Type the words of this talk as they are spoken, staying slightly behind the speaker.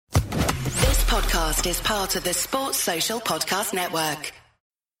podcast is part of the Sports Social Podcast Network.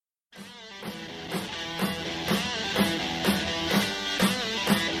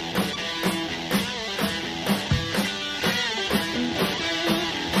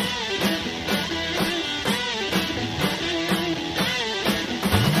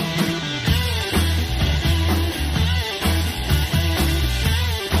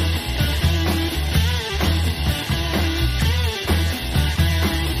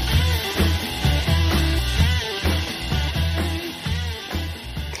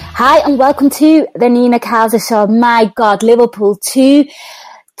 Hi and welcome to the Nina Kauser Show. My God, Liverpool 2,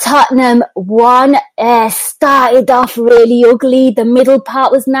 Tottenham 1. Started off really ugly. The middle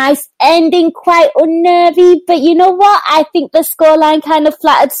part was nice, ending quite unnervy. But you know what? I think the scoreline kind of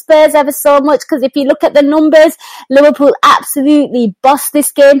flattered Spurs ever so much, because if you look at the numbers, Liverpool absolutely bossed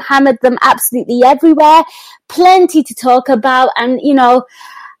this game, hammered them absolutely everywhere. Plenty to talk about, and you know,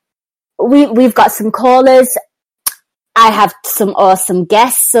 we've got some callers. I have some awesome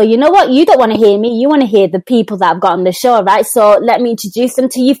guests. So you know what? You don't want to hear me. You want to hear the people that I've got on the show, right? So let me introduce them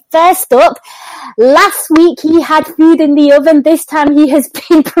to you. First up, last week he had food in the oven. This time he has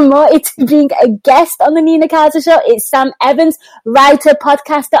been promoted to being a guest on the Nina Kauser Show. It's Sam Evans, writer,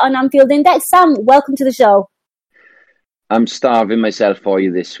 podcaster on Anfield Index. Sam, welcome to the show. I'm starving myself for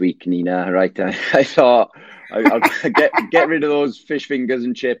you this week, Nina. Right? I thought I'll get rid of those fish fingers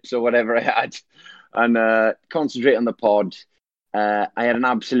and chips or whatever I had, and concentrate on the pod. I had an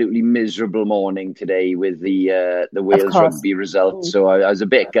absolutely miserable morning today with the Wales rugby result, so I was a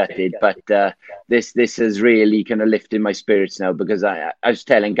bit gutted. But this has really kind of lifted my spirits now, because I was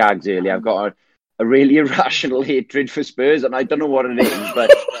telling Gags earlier, I've got a really irrational hatred for Spurs, and I don't know what it is,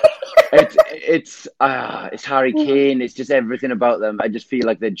 but it's Harry Kane. It's just everything about them. I just feel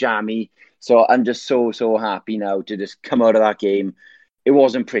like they're jammy. So I'm just so happy now to just come out of that game. It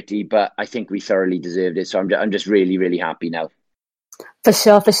wasn't pretty, but I think we thoroughly deserved it. So I'm just really, really happy now. For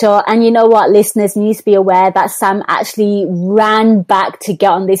sure. And you know what, listeners need to be aware that Sam actually ran back to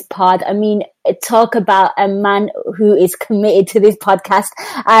get on this pod. I mean, talk about a man who is committed to this podcast.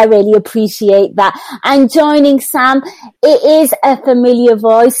 I really appreciate that. And joining Sam, it is a familiar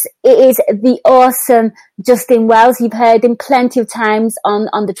voice. It is the awesome Justin Wells. You've heard him plenty of times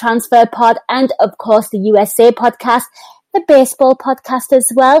on the Transfer Pod, and of course the USA podcast, the baseball podcast as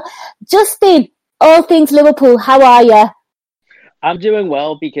well. Justin, all things Liverpool, how are you? I'm doing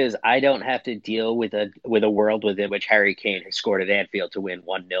well, because I don't have to deal with a world within which Harry Kane has scored at Anfield to win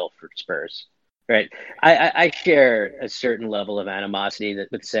 1-0 for Spurs. Right? I share a certain level of animosity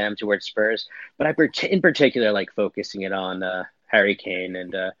with Sam towards Spurs, but I in particular like focusing it on Harry Kane,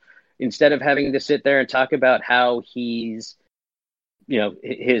 and instead of having to sit there and talk about how he's, you know,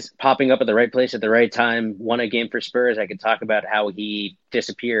 his popping up at the right place at the right time won a game for Spurs, I could talk about how he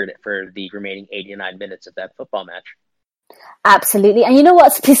disappeared for the remaining 89 minutes of that football match. Absolutely. And you know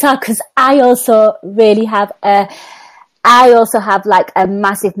what's bizarre? Because I also have like a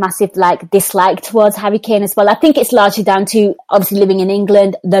massive like dislike towards Harry Kane as well. I think it's largely down to obviously living in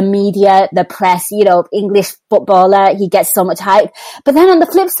England, the media, the press, you know, English footballer, he gets so much hype. But then on the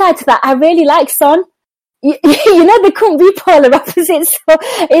flip side to that, I really like Son. You know, they couldn't be polar opposites. So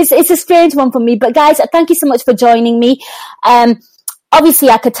it's a strange one for me. But guys, thank you so much for joining me. Obviously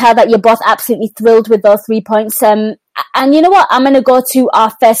I could tell that you're both absolutely thrilled with those 3 points. And you know what? I'm going to go to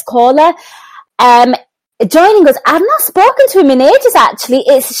our first caller. Joining us, I've not spoken to him in ages, actually.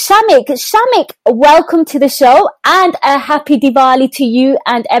 It's Shamik. Shamik, welcome to the show, and a happy Diwali to you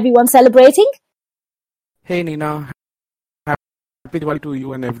and everyone celebrating. Hey, Nina. Happy Diwali to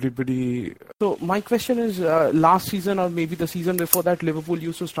you and everybody. So my question is, last season or maybe the season before that, Liverpool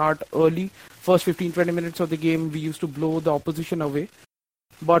used to start early. First 15-20 minutes of the game, we used to blow the opposition away.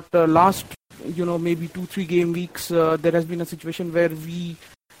 But last, maybe 2-3 game weeks, there has been a situation where we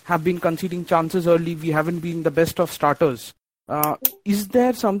have been conceding chances early. We haven't been the best of starters. Is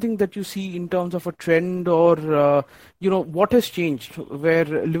there something that you see in terms of a trend, or, what has changed where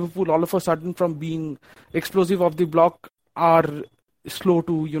Liverpool all of a sudden, from being explosive off the block, are slow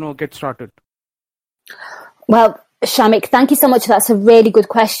to, get started? Well, Shamik, thank you so much. That's a really good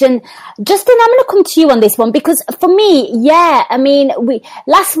question. Justin, I'm going to come to you on this one, because for me,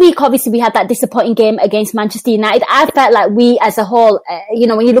 last week, obviously we had that disappointing game against Manchester United. I felt like we as a whole,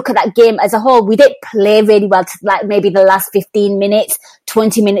 when you look at that game as a whole, we didn't play really well to like maybe the last 15 minutes,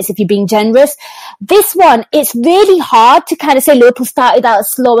 20 minutes if you're being generous. This one, it's really hard to kind of say Liverpool started out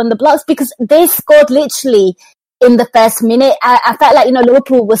slow on the blocks, because they scored literally in the first minute. I felt like,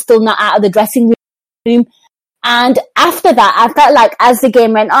 Liverpool was still not out of the dressing room. And after that, I felt like as the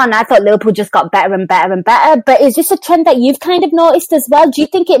game went on, I thought Liverpool just got better and better and better. But is this a trend that you've kind of noticed as well? Do you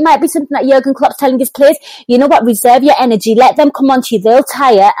think it might be something that Jurgen Klopp's telling his players, you know what, reserve your energy, let them come onto you, they'll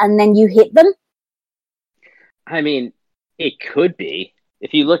tire, and then you hit them? I mean, it could be.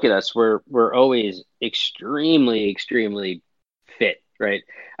 If you look at us, we're always extremely, extremely fit, right?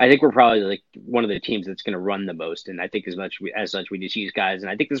 I think we're probably like one of the teams that's going to run the most, and I think as such we just use guys, and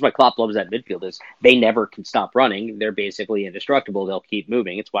I think this is why Klopp loves that midfield is they never can stop running. They're basically indestructible. They'll keep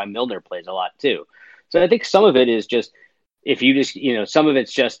moving. It's why Milner plays a lot too. So I think some of it is just if you just some of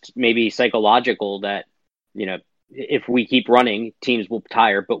it's just maybe psychological that if we keep running, teams will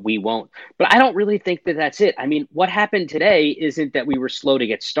tire, but we won't. But I don't really think that that's it. I mean, what happened today isn't that we were slow to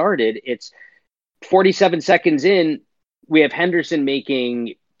get started. It's 47 seconds in, we have Henderson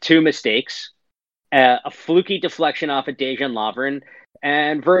making 2 mistakes, a fluky deflection off of Dejan Lovren,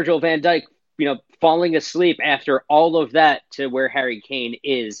 and Virgil van Dijk, falling asleep after all of that to where Harry Kane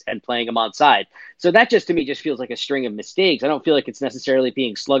is and playing him onside. So that just, to me, just feels like a string of mistakes. I don't feel like it's necessarily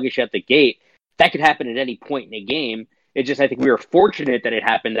being sluggish at the gate. That could happen at any point in a game. It just, I think we were fortunate that it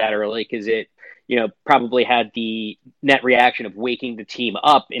happened that early because it, probably had the net reaction of waking the team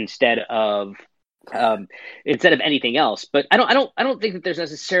up instead of anything else. But I don't think that there's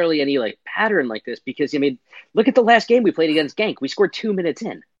necessarily any like pattern like this because look at the last game we played against Genk. We scored 2 minutes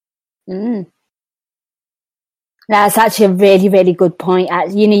in. That's actually a really, really good point.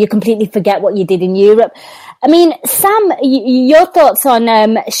 You completely forget what you did in Europe. I mean, Sam, your thoughts on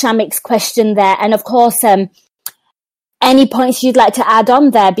Shamik's question there, and of course, any points you'd like to add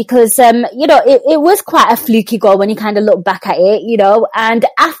on there? Because it was quite a fluky goal when you kind of look back at it, And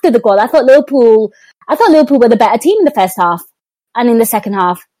after the goal, I thought Liverpool were the better team in the first half and in the second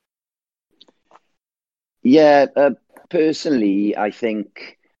half. Yeah, personally, I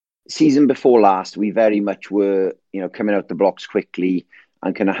think season before last, we very much were, coming out the blocks quickly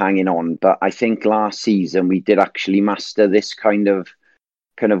and kind of hanging on. But I think last season we did actually master this kind of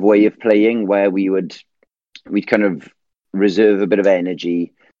way of playing where we'd kind of reserve a bit of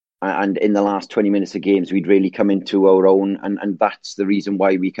energy. And in the last 20 minutes of games, we'd really come into our own. And that's the reason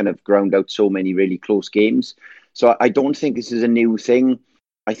why we kind of ground out so many really close games. So I don't think this is a new thing.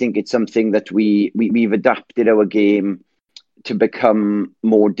 I think it's something that we've adapted our game to become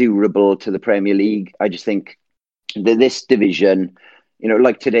more durable to the Premier League. I just think that this division,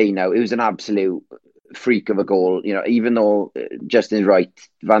 like today now, it was an absolute freak of a goal. Even though Justin's right,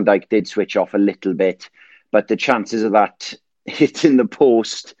 Van Dijk did switch off a little bit, but the chances of that hitting the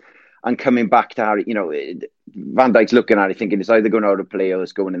post and coming back to Harry, Van Dijk's looking at it thinking it's either going out of play or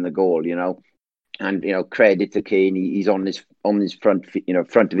it's going in the goal, And credit to Kane, he's on his front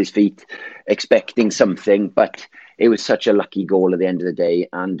of his feet, expecting something. But it was such a lucky goal at the end of the day,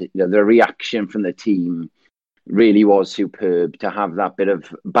 and the reaction from the team really was superb. To have that bit of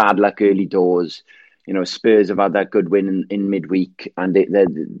bad luck early doors, Spurs have had that good win in midweek, and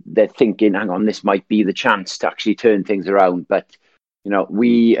they're thinking, hang on, this might be the chance to actually turn things around. But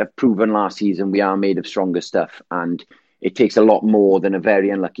we have proven last season we are made of stronger stuff, and it takes a lot more than a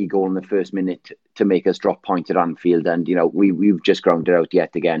very unlucky goal in the first minute to make us drop points at Anfield. And, we've just ground it out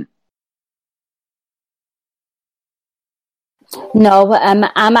yet again. No,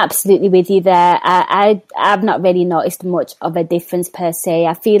 I'm absolutely with you there. I've not really noticed much of a difference per se.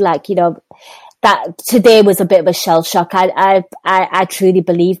 I feel like, that today was a bit of a shell shock. I truly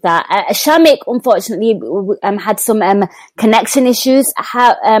believe that. Shamik, unfortunately, had some connection issues.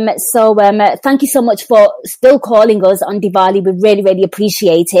 So thank you so much for still calling us on Diwali. We really, really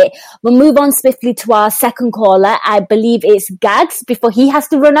appreciate it. We'll move on swiftly to our second caller. I believe it's Gags before he has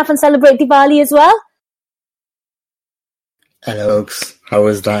to run off and celebrate Diwali as well. Hello, folks. How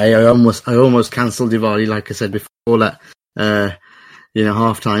was that? I almost cancelled Diwali, like I said before, that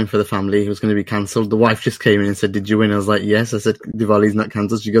half time for the family. It was going to be cancelled. The wife just came in and said, "Did you win?" I was like, "Yes." I said, "Diwali's not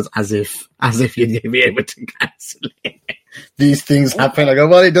cancelled." She goes, as if you'd be able to cancel it. These things happen. I go,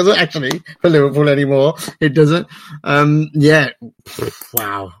 well, it doesn't actually for Liverpool anymore. It doesn't.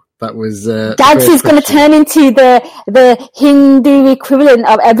 Wow. That was Gags is going to turn into the Hindu equivalent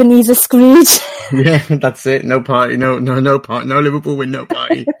of Ebenezer Scrooge. Yeah, that's it. No party, no party, no Liverpool win, no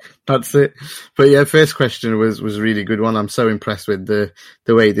party. That's it. But yeah, first question was a really good one. I'm so impressed with the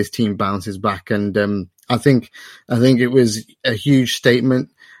way this team bounces back, and I think it was a huge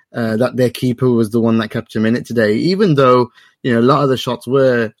statement that their keeper was the one that kept him in it today. Even though a lot of the shots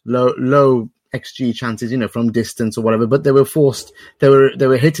were low XG chances, from distance or whatever, but they were forced. They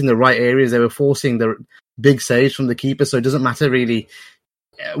were hitting the right areas. They were forcing the big saves from the keeper. So it doesn't matter really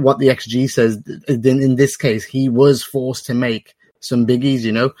what the XG says. In this case, he was forced to make some biggies,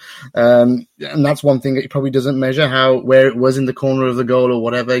 and that's one thing that he probably doesn't measure where it was in the corner of the goal or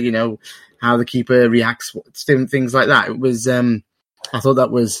whatever, how the keeper reacts, different things like that. It was, I thought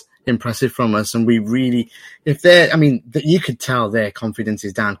that was impressive from us, and we really, you could tell their confidence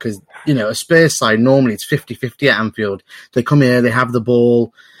is down because, a Spurs side, normally it's 50-50 at Anfield. They come here, they have the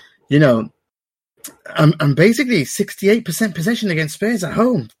ball, and basically 68% possession against Spurs at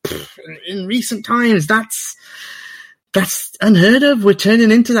home. In recent times, that's unheard of. We're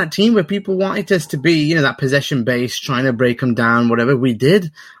turning into that team where people wanted us to be, that possession base, trying to break them down, whatever we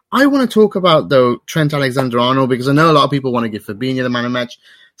did. I want to talk about, though, Trent Alexander-Arnold, because I know a lot of people want to give Fabinho the man of the match.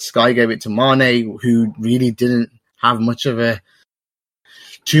 Sky gave it to Mane, who really didn't have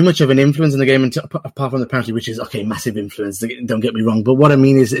too much of an influence in the game, apart from the penalty, which is, okay, massive influence, don't get me wrong. But what I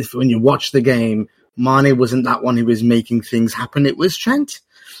mean is, if when you watch the game, Mane wasn't that one who was making things happen. It was Trent.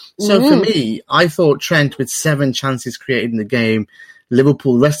 So for me, I thought Trent, with 7 chances created in the game, the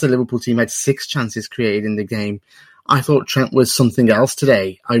rest of the Liverpool team had 6 chances created in the game. I thought Trent was something else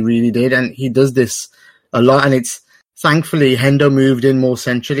today. I really did. And he does this a lot. And it's, thankfully, Hendo moved in more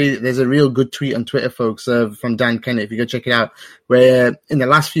centrally. There's a real good tweet on Twitter, folks, from Dan Kennett, if you go check it out, where in the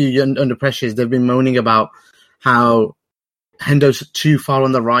last few under pressures, they've been moaning about how Hendo's too far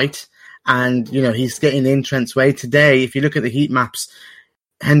on the right. And, he's getting in Trent's way. Today, if you look at the heat maps,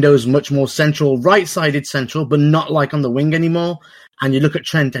 Hendo's much more central, right-sided central, but not like on the wing anymore. And you look at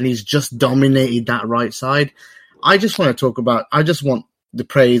Trent and he's just dominated that right side. I just want the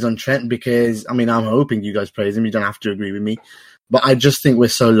praise on Trent because, I'm hoping you guys praise him. You don't have to agree with me. But I just think we're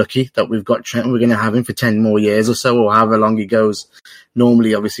so lucky that we've got Trent. We're going to have him for 10 more years or so, or however long he goes.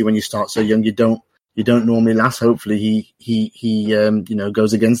 Normally, obviously, when you start so young, you don't normally last. Hopefully he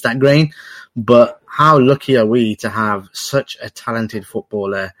goes against that grain. But how lucky are we to have such a talented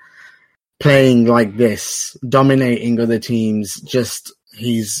footballer playing like this, dominating other teams?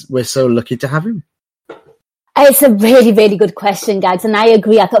 We're so lucky to have him. It's a really, really good question, guys. And I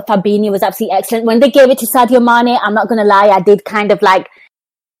agree. I thought Fabinho was absolutely excellent. When they gave it to Sadio Mane, I'm not going to lie, I did kind of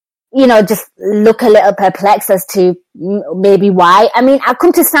just look a little perplexed as to maybe why. I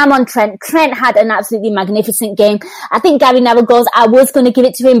come to Sam on Trent. Trent had an absolutely magnificent game. I think Gary Neville goes, I was going to give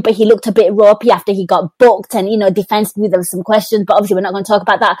it to him, but he looked a bit ropey after he got booked. And, defensively, there were some questions, but obviously we're not going to talk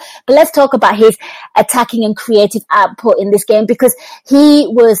about that. But let's talk about his attacking and creative output in this game, because he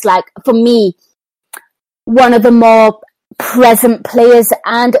was, for me, one of the more present players.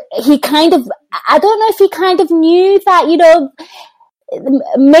 And I don't know if he kind of knew that,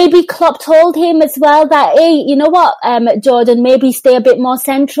 maybe Klopp told him as well that, hey, you know what, Jordan, maybe stay a bit more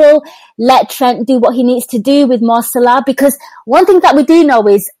central, let Trent do what he needs to do with more Salah, because one thing that we do know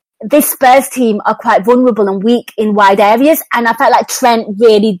is this Spurs team are quite vulnerable and weak in wide areas, and I felt like Trent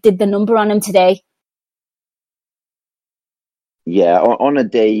really did the number on him today. Yeah, on a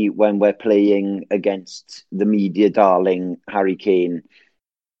day when we're playing against the media darling Harry Kane,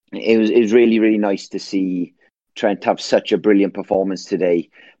 it was really, really nice to see Trent have such a brilliant performance today.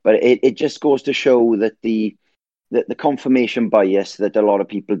 But it just goes to show that the confirmation bias that a lot of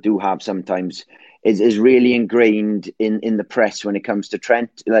people do have sometimes is really ingrained in the press when it comes to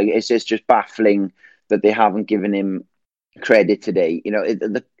Trent. It's just baffling that they haven't given him credit today.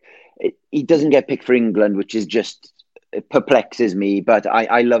 He doesn't get picked for England, which is just... It perplexes me, but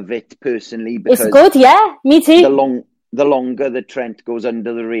I love it personally because it's good, yeah, me too. The longer that Trent goes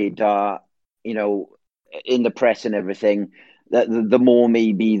under the radar, in the press and everything, the more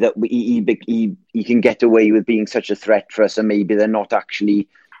maybe that he can get away with being such a threat for us, and maybe they're not actually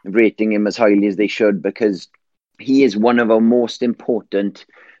rating him as highly as they should, because he is one of our most important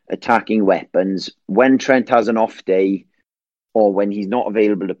attacking weapons. When Trent has an off day or when he's not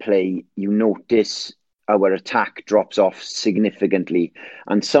available to play, you notice our attack drops off significantly.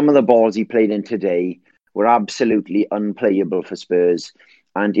 And some of the balls he played in today were absolutely unplayable for Spurs.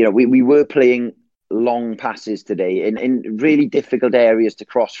 And, we were playing long passes today in really difficult areas to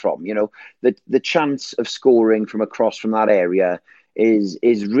cross from. The chance of scoring from across from that area is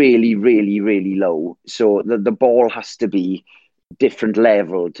really, really, really low. So the ball has to be different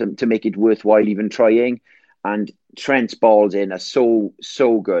level to make it worthwhile even trying. And Trent's balls in are so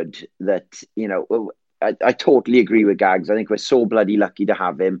good that, I totally agree with Gags. I think we're so bloody lucky to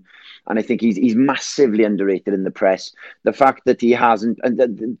have him. And I think he's massively underrated in the press. The fact that he hasn't...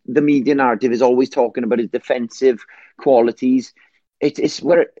 And the media narrative is always talking about his defensive qualities. It's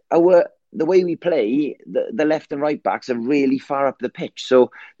where the way we play, the left and right backs are really far up the pitch.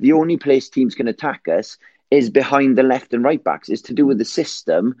 So the only place teams can attack us is behind the left and right backs. It's to do with the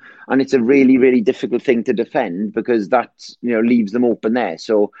system, and it's a really, really difficult thing to defend because that leaves them open there.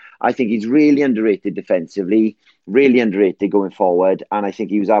 So I think he's really underrated defensively. really underrated going forward, and I think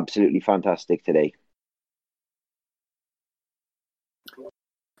he was absolutely fantastic today.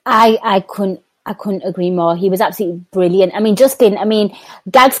 I couldn't agree more. He was absolutely brilliant. I mean,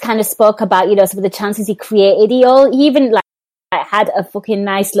 Gags kind of spoke about, some of the chances he created. He even had a fucking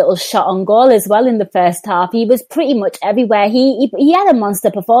nice little shot on goal as well in the first half. He was pretty much everywhere. He had a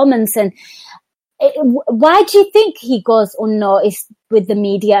monster performance. And why do you think he goes unnoticed with the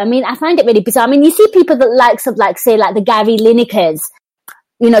media? I mean, I find it really bizarre. I mean, you see people that say the Gary Linekers,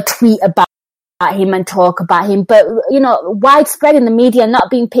 tweet about him and talk about him, but widespread in the media,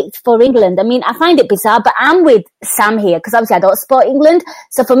 not being picked for England. I mean, I find it bizarre, but I'm with Sam here because obviously I don't support England.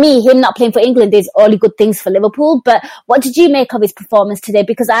 So for me, him not playing for England is only good things for Liverpool. But what did you make of his performance today?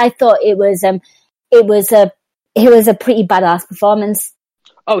 Because I thought it was a pretty badass performance.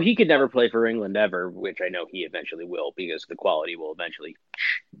 Oh, he could never play for England ever, which I know he eventually will, because the quality will eventually,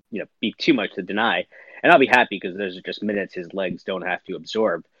 be too much to deny. And I'll be happy because those are just minutes his legs don't have to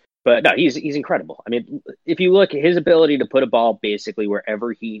absorb. But no, he's incredible. I mean, if you look at his ability to put a ball basically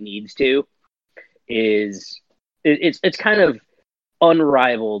wherever he needs to, it's kind of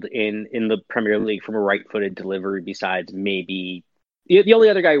unrivaled in the Premier League from a right-footed delivery. Besides maybe the only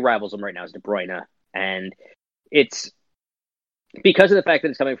other guy who rivals him right now is De Bruyne, and it's because of the fact that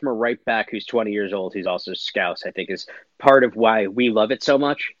it's coming from a right back who's 20 years old, who's also Scouse, I think is part of why we love it so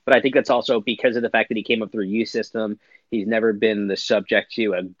much. But I think that's also because of the fact that he came up through a youth system. He's never been the subject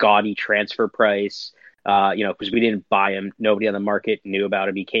to a gaudy transfer price, because we didn't buy him. Nobody on the market knew about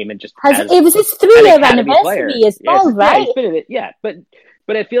him. He came in just it was his 3-year anniversary as well, right?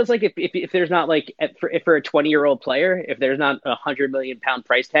 But it feels like if there's not for a 20-year-old player, if there's not £100 million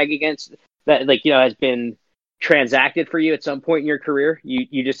price tag against that, has been transacted for you at some point in your career,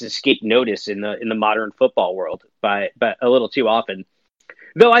 you just escape notice in the modern football world but a little too often.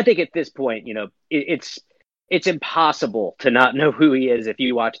 Though I think at this point, it's impossible to not know who he is if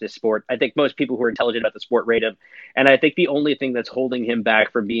you watch this sport. I think most people who are intelligent about the sport rate him, and I think the only thing that's holding him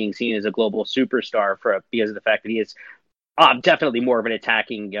back from being seen as a global superstar because of the fact that he is definitely more of an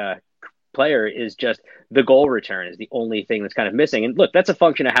attacking player is just the goal return is the only thing that's kind of missing. And look, that's a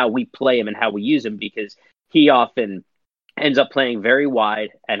function of how we play him and how we use him, because he often ends up playing very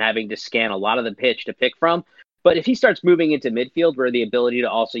wide and having to scan a lot of the pitch to pick from. But if he starts moving into midfield, where the ability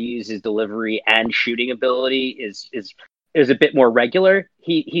to also use his delivery and shooting ability is a bit more regular,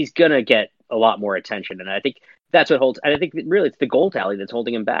 he's gonna get a lot more attention. And I think that's what holds. And I think really it's the goal tally that's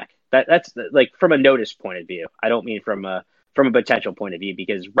holding him back. That's from a notice point of view. I don't mean from a potential point of view,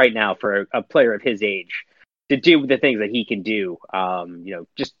 because right now for a player of his age to do the things that he can do,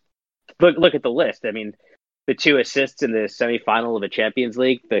 just look at the list. I mean, the 2 assists in the semifinal of the Champions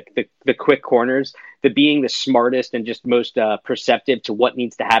League, the quick corners, the being the smartest and just most perceptive to what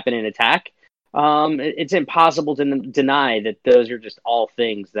needs to happen in attack. It's impossible to deny that those are just all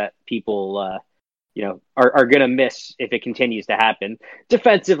things that people, are going to miss if it continues to happen.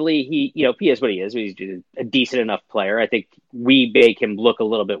 Defensively, he is what he is. He's a decent enough player. I think we make him look a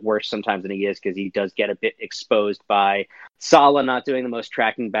little bit worse sometimes than he is, because he does get a bit exposed by Salah not doing the most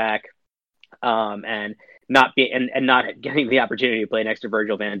tracking back, and not getting the opportunity to play next to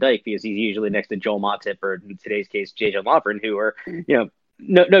Virgil van Dijk, because he's usually next to Joel Matip, or in today's case, J.J. Lovren, who are,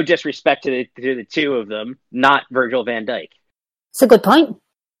 no disrespect to the two of them, not Virgil van Dijk. It's a good point.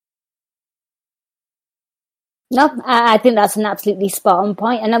 No, I think that's an absolutely spot on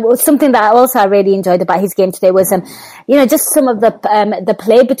point. And it was something that I really enjoyed about his game today was, just some of the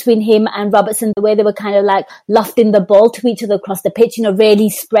play between him and Robertson, the way they were kind of lofting the ball to each other across the pitch, really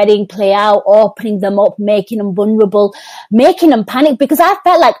spreading play out, opening them up, making them vulnerable, making them panic, because I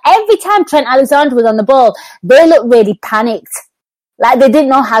felt like every time Trent Alexander was on the ball, they looked really panicked. Like they didn't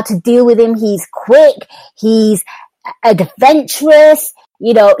know how to deal with him. He's quick. He's adventurous.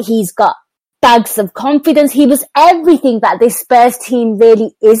 He's got bags of confidence. He was everything that this Spurs team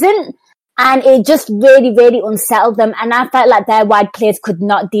really isn't. And it just really, really unsettled them. And I felt like their wide players could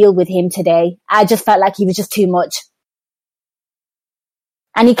not deal with him today. I just felt like he was just too much.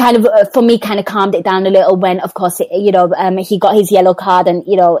 And he for me, calmed it down a little when, of course, he got his yellow card, and,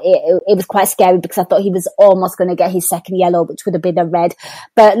 it was quite scary because I thought he was almost going to get his second yellow, which would have been a red.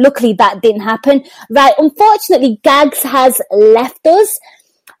 But luckily that didn't happen. Right. Unfortunately, Gags has left us.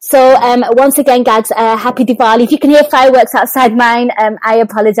 So, once again, guys, happy Diwali. If you can hear fireworks outside mine, I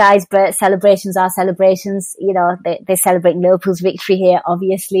apologise, but celebrations are celebrations. You know, they're celebrating Liverpool's victory here,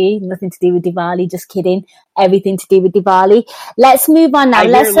 obviously. Nothing to do with Diwali, just kidding. Everything to do with Diwali. Let's move on now. I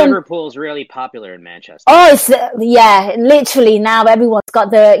hear Liverpool's really popular in Manchester. Oh, yeah, literally now everyone's got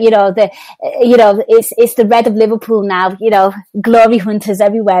it's the red of Liverpool now, glory hunters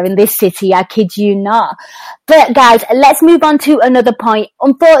everywhere in this city. I kid you not. But guys, let's move on to another point.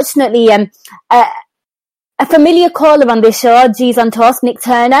 Unfortunately, a familiar caller on this show, G's on Toast, Nick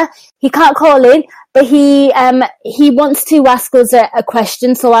Turner, he can't call in, but he wants to ask us a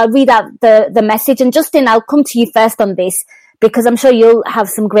question. So I'll read out the message. And Justin, I'll come to you first on this, because I'm sure you'll have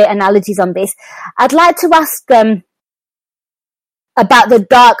some great analogies on this. I'd like to ask about the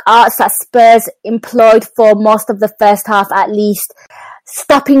dark arts that Spurs employed for most of the first half, at least.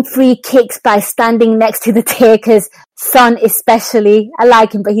 Stopping free kicks by standing next to the taker's son, especially. I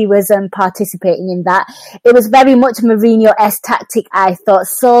like him, but he was participating in that. It was very much Mourinho-esque tactic, I thought.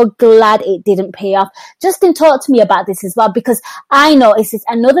 So glad it didn't pay off. Justin, talk to me about this as well, because I noticed this.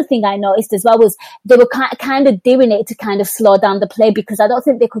 Another thing I noticed as well was they were kind of doing it to kind of slow down the play, because I don't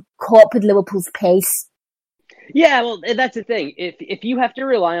think they could cope with Liverpool's pace. Yeah, well, that's the thing. If you have to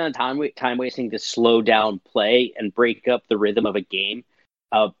rely on time wasting to slow down play and break up the rhythm of a game,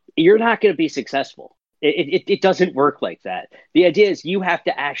 you're not going to be successful. It doesn't work like that. The idea is you have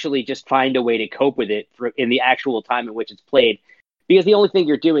to actually just find a way to cope with it in the actual time in which it's played, because the only thing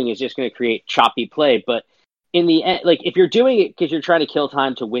you're doing is just going to create choppy play. But in the end, like, if you're doing it because you're trying to kill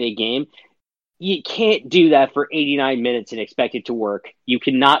time to win a game, you can't do that for 89 minutes and expect it to work. You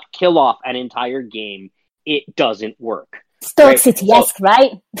cannot kill off an entire game. It doesn't work. Stoke City-esque,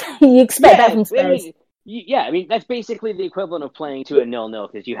 right? You expect that from Spurs. I mean, that's basically the equivalent of playing to a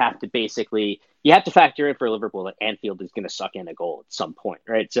 0-0, because you have to factor in for Liverpool that Anfield is going to suck in a goal at some point,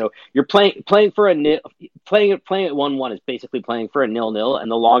 right? So you're playing for a nil, playing at 1-1 is basically playing for a 0-0, and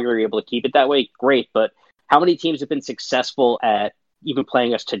the longer you're able to keep it that way, great. But how many teams have been successful at even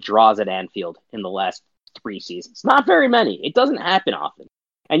playing us to draws at Anfield in the last 3 seasons? Not very many. It doesn't happen often.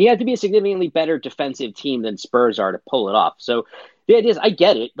 And you have to be a significantly better defensive team than Spurs are to pull it off. So the idea is, I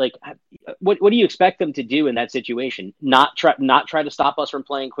get it. Like, what do you expect them to do in that situation? Not try to stop us from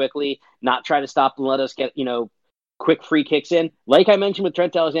playing quickly, not try to stop and let us get, quick free kicks in. Like I mentioned with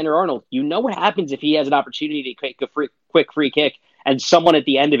Trent Alexander-Arnold, you know what happens if he has an opportunity to take a quick free kick and someone at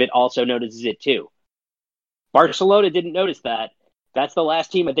the end of it also notices it too. Barcelona didn't notice that. That's the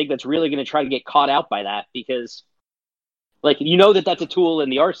last team I think that's really going to try to get caught out by that, because that's a tool in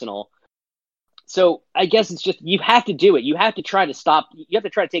the arsenal. So I guess it's just, you have to do it. You have to try to stop. You have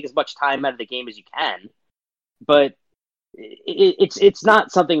to try to take as much time out of the game as you can. But it's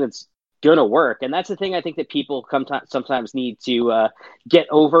not something that's going to work. And that's the thing I think that people sometimes need to get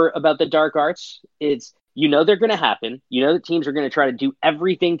over about the dark arts. It's, they're going to happen. The teams are going to try to do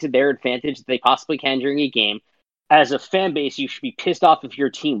everything to their advantage that they possibly can during a game. As a fan base, you should be pissed off if your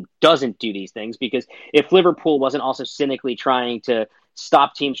team doesn't do these things, because if Liverpool wasn't also cynically trying to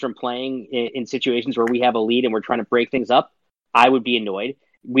stop teams from playing in situations where we have a lead and we're trying to break things up, I would be annoyed.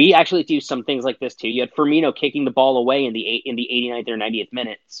 We actually do some things like this too. You had Firmino kicking the ball away in the 89th or 90th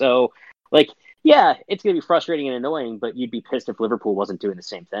minute. So, it's going to be frustrating and annoying, but you'd be pissed if Liverpool wasn't doing the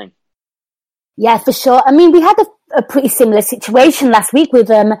same thing. Yeah, for sure. I mean, we had a pretty similar situation last week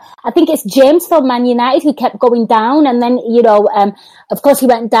with, I think it's James from Man United, who kept going down. And then, of course he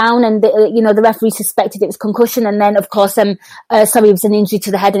went down and, the referee suspected it was concussion. And then, of course, it was an injury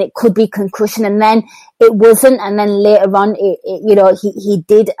to the head and it could be concussion. And then it wasn't. And then later on, he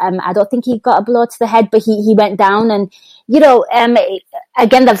did. I don't think he got a blow to the head, but he went down. And,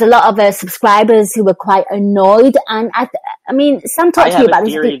 again, there's a lot of subscribers who were quite annoyed. And I mean, Sam talked to me about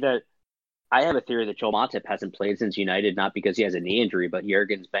this. I have a theory that Joel Matip hasn't played since United, not because he has a knee injury, but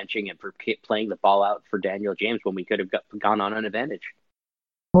Jurgen's benching him for playing the ball out for Daniel James when we could have gone on an advantage.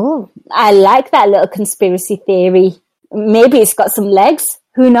 Oh, I like that little conspiracy theory. Maybe it's got some legs.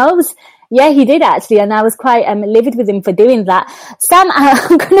 Who knows? Yeah, he did actually, and I was quite livid with him for doing that. Sam,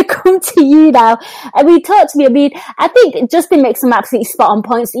 I'm going to come to you now. I mean, talk to me. I mean, I think Justin makes some absolutely spot on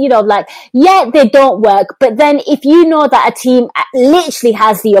points. They don't work, but then if you know that a team literally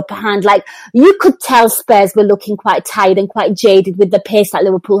has the upper hand, you could tell Spurs were looking quite tired and quite jaded with the pace that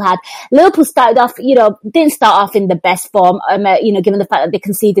Liverpool had. Liverpool started off, didn't start off in the best form, given the fact that they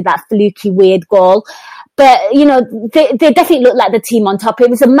conceded that fluky, weird goal. But, they definitely looked like the team on top.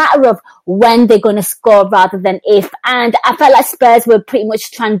 It was a matter of when they're going to score rather than if. And I felt like Spurs were pretty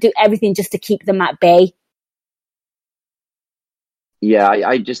much trying to do everything just to keep them at bay. Yeah,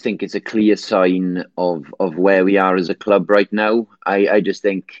 I just think it's a clear sign of where we are as a club right now. I just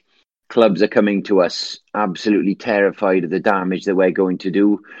think clubs are coming to us absolutely terrified of the damage that we're going to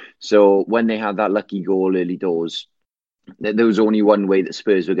do. So when they had that lucky goal early doors, there was only one way that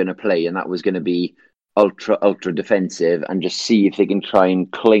Spurs were going to play, and that was going to be ultra defensive and just see if they can try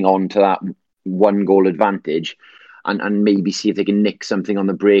and cling on to that one goal advantage and maybe see if they can nick something on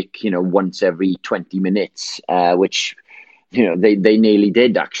the break, once every 20 minutes, which, they nearly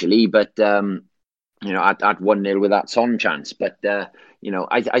did actually, but, at 1-0 with that Son chance. But,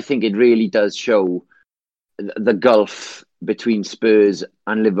 I think it really does show the gulf between Spurs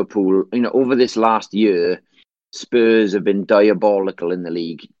and Liverpool. Over this last year, Spurs have been diabolical in the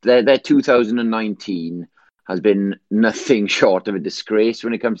league. Their 2019 has been nothing short of a disgrace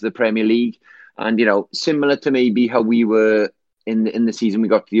when it comes to the Premier League. And, similar to maybe how we were in the season we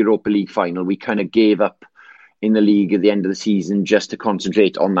got to the Europa League final, we kind of gave up in the league at the end of the season just to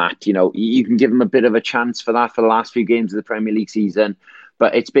concentrate on that. You can give them a bit of a chance for that for the last few games of the Premier League season,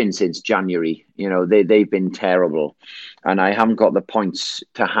 but it's been since January. They've been terrible, and I haven't got the points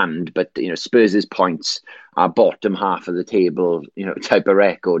to hand, but Spurs' points are bottom half of the table, type of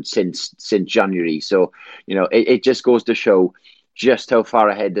record since January. So it just goes to show just how far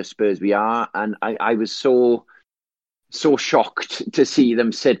ahead of Spurs we are, and I was so shocked to see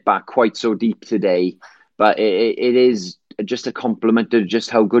them sit back quite so deep today. But it is just a compliment of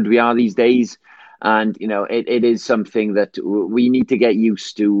just how good we are these days. And, it is something that we need to get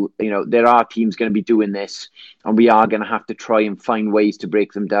used to. There are teams going to be doing this, and we are going to have to try and find ways to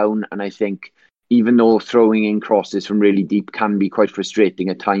break them down. And I think even though throwing in crosses from really deep can be quite frustrating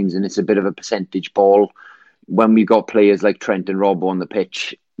at times, and it's a bit of a percentage ball, when we've got players like Trent and Robbo on the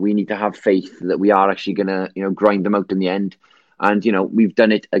pitch, we need to have faith that we are actually going to, grind them out in the end. And, we've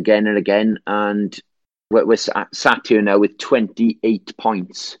done it again and again. And we're sat here now with 28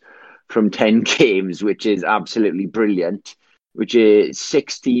 points from 10 games, which is absolutely brilliant, which is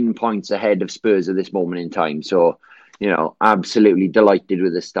 16 points ahead of Spurs at this moment in time. So, absolutely delighted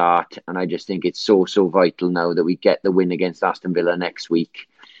with the start. And I just think it's so vital now that we get the win against Aston Villa next week,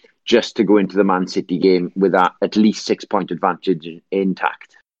 just to go into the Man City game with that at least 6-point advantage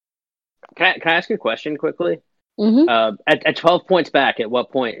intact. Can I ask you a question quickly? Mm-hmm. At 12 points back, at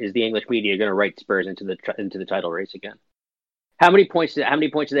what point is the English media going to write Spurs into the title race again? How many points do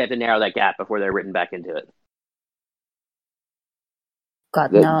they have to narrow that gap before they're written back into it?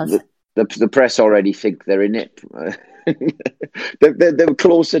 God knows. The press already think they're in it. They're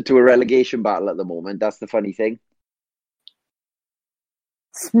closer to a relegation battle at the moment. That's the funny thing.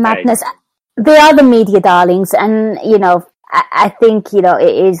 It's madness. They are the media darlings, and I think, it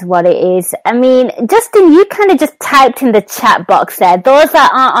is what it is. I mean, Justin, you kind of just typed in the chat box there. Those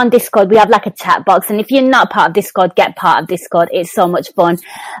that aren't on Discord, we have like a chat box. And if you're not part of Discord, get part of Discord. It's so much fun.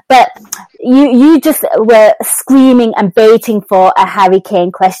 But you just were screaming and baiting for a Harry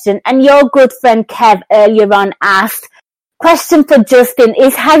Kane question. And your good friend Kev earlier on asked, question for Justin,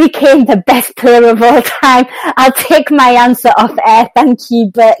 is Harry Kane the best player of all time? I'll take my answer off air, thank you.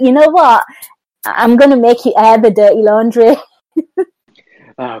 But you know what? I'm going to make you air the dirty laundry.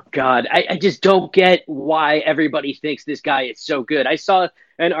 Oh, God. I just don't get why everybody thinks this guy is so good. I saw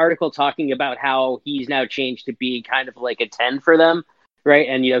an article talking about how he's now changed to be kind of like a 10 for them, right?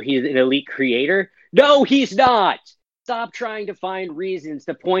 And, he's an elite creator. No, he's not. Stop trying to find reasons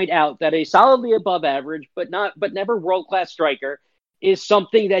to point out that a solidly above average, but never world-class striker is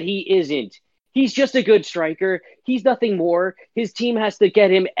something that he isn't. He's just a good striker. He's nothing more. His team has to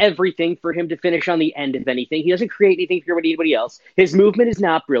get him everything for him to finish on the end of anything. He doesn't create anything for anybody else. His movement is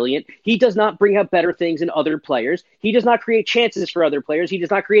not brilliant. He does not bring out better things in other players. He does not create chances for other players. He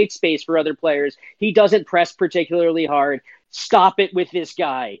does not create space for other players. He doesn't press particularly hard. Stop it with this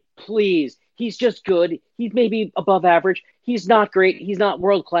guy, please. He's just good. He's maybe above average. He's not great. He's not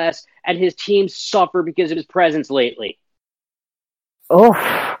world class. And his teams suffer because of his presence lately.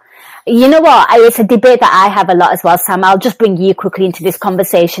 Oh, you know what? It's a debate that I have a lot as well, Sam. I'll just bring you quickly into this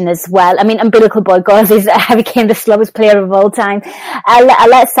conversation as well. I mean, Umbilical Boy goes, is Harry Kane the slowest player of all time? I'll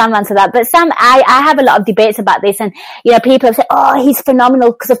let Sam answer that. But Sam, I have a lot of debates about this, and people have said, oh, he's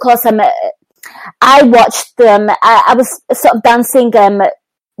phenomenal, because of course I watched them. I was sort of dancing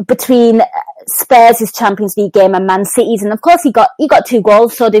between Spurs' Champions League game and Man City's, and of course he got 2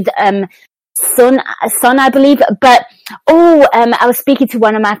 goals. So did Son, I believe. But I was speaking to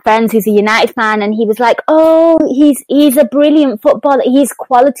one of my friends who's a United fan, and he was like, "Oh, he's a brilliant footballer. He's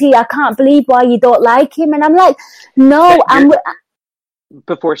quality. I can't believe why you don't like him." And I'm like, "No,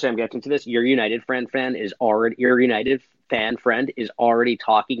 Before Sam gets into this, your United fan friend is already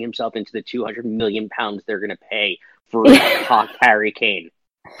talking himself into the £200 million they're going to pay freak hawk Harry Kane.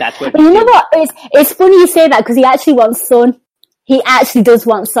 That's what. You know what? It's funny you say that because he actually wants Son. He actually does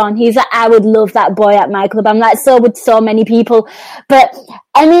want Son. He's like, I would love that boy at my club. I'm like, so would so many people. But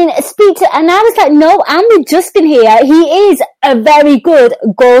I mean, and I was like, no, I'm with Justin here. He is a very good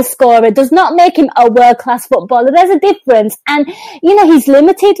goal scorer. Does not make him a world-class footballer. There's a difference. And, you know, he's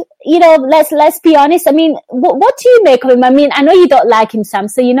limited. You know, let's be honest. I mean, what do you make of him? I mean, I know you don't like him, Sam.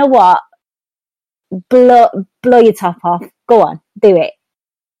 So you know what? Blow your top off. Go on. Do it.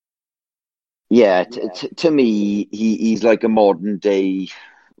 Yeah, to me, he's like a modern day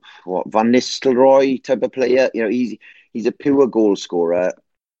Van Nistelrooy type of player. You know, he's a pure goal scorer.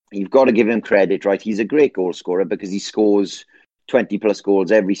 You've got to give him credit, right? He's a great goal scorer because he scores 20 plus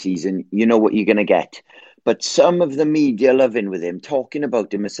goals every season. You know what you're going to get. But some of the media loving with him, talking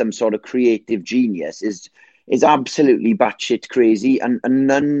about him as some sort of creative genius, is absolutely batshit crazy, and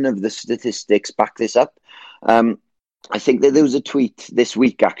none of the statistics back this up. I think that there was a tweet this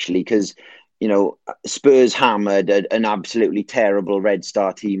week actually because, you know, Spurs hammered an absolutely terrible Red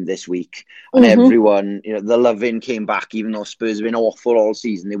Star team this week. And everyone, you know, the loving came back, even though Spurs have been awful all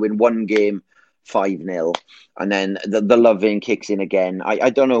season. They win one game 5-0. And then the loving kicks in again. I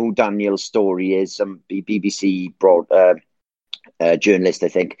don't know who Daniel Story is, some BBC journalist, I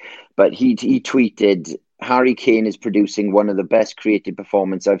think. But he tweeted, Harry Kane is producing one of the best creative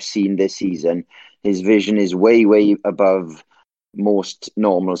performances I've seen this season. His vision is way, way above most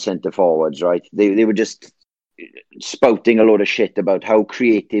normal centre forwards, right? They were just spouting a load of shit about how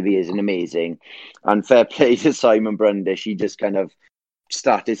creative he is and amazing. And fair play to Simon Brundish, he just kind of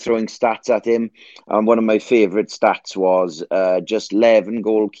started throwing stats at him. And one of my favourite stats was just 11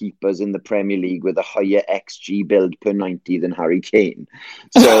 goalkeepers in the Premier League with a higher XG build per 90 than Harry Kane.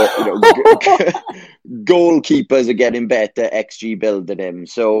 So, you know, goalkeepers are getting better XG build than him.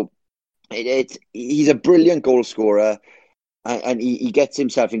 So he's a brilliant goal scorer. And he gets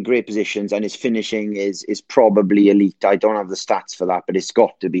himself in great positions, and his finishing is probably elite. I don't have the stats for that, but it's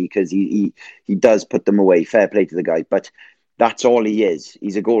got to be because he does put them away. Fair play to the guy. But that's all he is.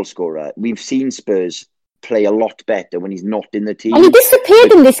 He's a goal scorer. We've seen Spurs play a lot better when he's not in the team. And he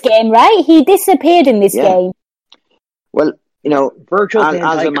disappeared in this game, right? He disappeared in this game. Well, you know, Virgil van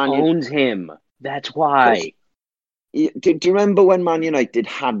Dijk owns him. That's why. Do you remember when Man United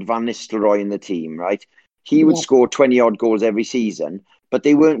had Van Nistelrooy in the team, right? He would score 20-odd goals every season, but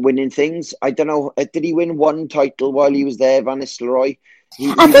they weren't winning things. I don't know. Did he win one title while he was there, Van Nistelrooy?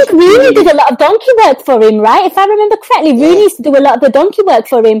 I think Rooney did a lot of donkey work for him, right? If I remember correctly, Rooney used to do a lot of the donkey work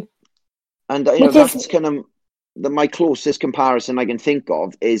for him. And that's kind of my closest comparison I can think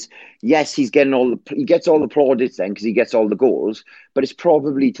of is, yes, he gets all the plaudits then because he gets all the goals, but it's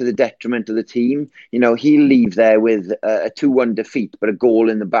probably to the detriment of the team. You know, he'll leave there with a 2-1 defeat, but a goal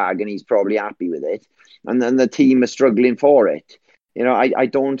in the bag, and he's probably happy with it. And then the team are struggling for it. You know, I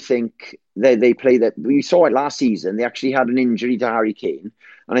don't think they play that. We saw it last season. They actually had an injury to Harry Kane.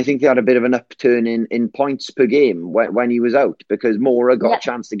 And I think they had a bit of an upturn in points per game when he was out because Moura got a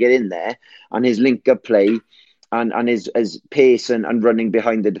chance to get in there, and his link-up play and his pace and running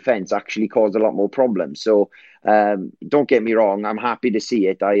behind the defence actually caused a lot more problems. So don't get me wrong. I'm happy to see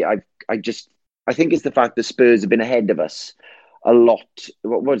it. I think it's the fact that Spurs have been ahead of us a lot.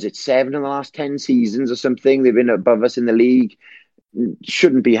 What was it, 7 in the last 10 seasons or something? They've been above us in the league.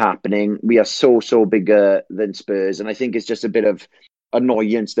 Shouldn't be happening. We are so bigger than Spurs, and I think it's just a bit of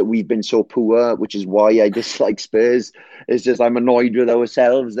annoyance that we've been so poor, which is why I dislike Spurs. It's just I'm annoyed with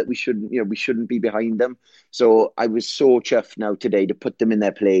ourselves that we shouldn't be behind them. So I was so chuffed now today to put them in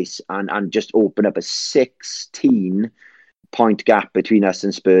their place and just open up a 16-point gap between us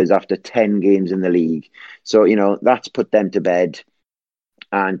and Spurs after 10 games in the league. So, you know, that's put them to bed.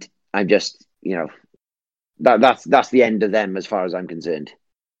 And I'm just, you know, that's the end of them as far as I'm concerned.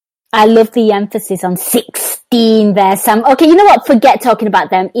 I love the emphasis on 16 there, Sam. Okay, you know what? Forget talking about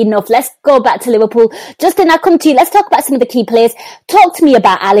them. Enough. Let's go back to Liverpool. Justin, I'll come to you. Let's talk about some of the key players. Talk to me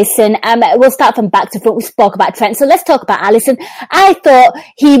about Alisson. We'll start from back to front. We spoke about Trent. So let's talk about Alisson. I thought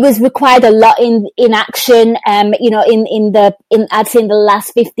he was required a lot in action, you know, I'd say in the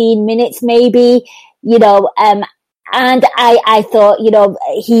last 15 minutes, maybe, you know, and I thought, you know,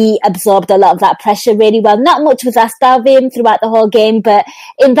 he absorbed a lot of that pressure really well. Not much was asked of him throughout the whole game, but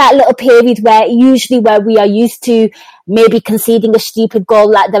in that little period where we are used to maybe conceding a stupid goal,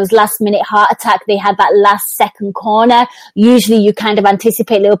 like there was last minute heart attack, they had that last second corner. Usually you kind of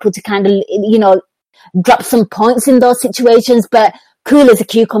anticipate Liverpool to kind of, you know, drop some points in those situations, but cool as a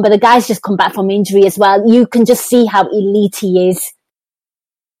cucumber. The guy's just come back from injury as well. You can just see how elite he is.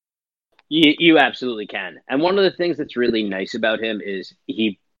 You absolutely can. And one of the things that's really nice about him is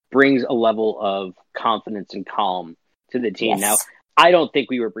he brings a level of confidence and calm to the team. Yes. Now, I don't think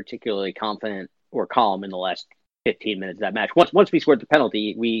we were particularly confident or calm in the last 15 minutes of that match. Once we scored the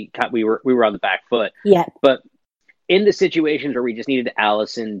penalty, we were on the back foot. Yeah. But in the situations where we just needed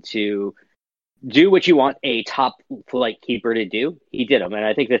Alisson to do what you want a top flight keeper to do, he did them. And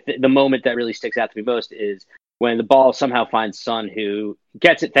I think that the moment that really sticks out to me most is when the ball somehow finds Son, who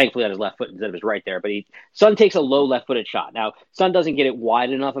gets it thankfully on his left foot instead of his right there. But Son takes a low left-footed shot. Now, Son doesn't get it wide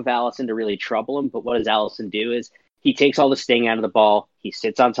enough of Alisson to really trouble him. But what does Alisson do is he takes all the sting out of the ball. He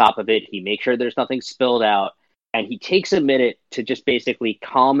sits on top of it. He makes sure there's nothing spilled out. And he takes a minute to just basically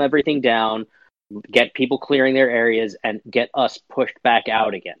calm everything down, get people clearing their areas, and get us pushed back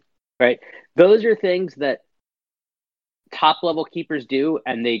out again, right? Those are things that top-level keepers do,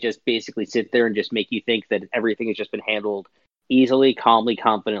 and they just basically sit there and just make you think that everything has just been handled easily, calmly,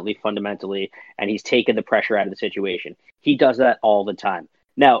 confidently, fundamentally, and he's taken the pressure out of the situation. He does that all the time.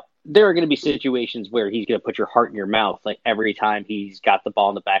 Now, there are going to be situations where he's going to put your heart in your mouth, like every time he's got the ball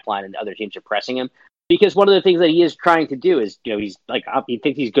in the back line and the other teams are pressing him. Because one of the things that he is trying to do is, he's like, he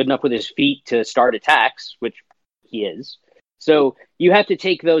thinks he's good enough with his feet to start attacks, which he is. So you have to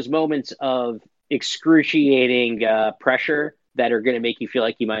take those moments of excruciating pressure that are going to make you feel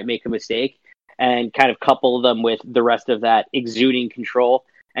like you might make a mistake and kind of couple them with the rest of that exuding control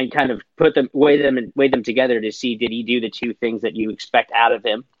and kind of weigh them together to see, did he do the two things that you expect out of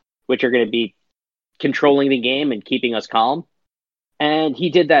him, which are going to be controlling the game and keeping us calm. And he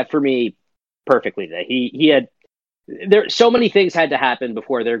did that for me perfectly today. He had so many things had to happen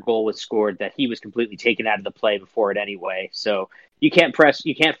before their goal was scored that he was completely taken out of the play before it anyway. So you can't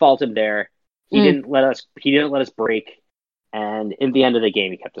fault him there. He didn't let us break, and in the end of the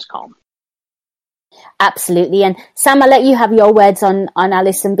game he kept us calm. Absolutely. And Sam, I'll let you have your words on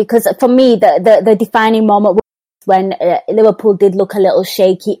Alisson, because for me the defining moment was when Liverpool did look a little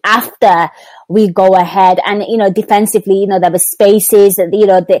shaky after we go ahead, and defensively, there were spaces,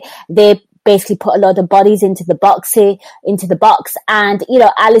 they basically put a lot of bodies into the box, and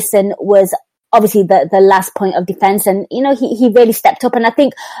Alisson was obviously the last point of defense, and he really stepped up. And I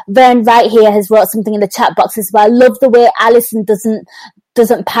think Vern Wright here has wrote something in the chat box as well. I love the way Alisson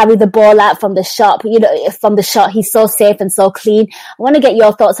doesn't parry the ball out from the shot. From the shot, he's so safe and so clean. I want to get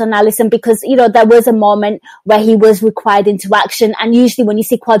your thoughts on Alisson, because there was a moment where he was required into action, and usually when you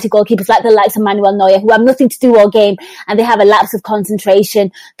see quality goalkeepers like the likes of Manuel Neuer, who have nothing to do all game and they have a lapse of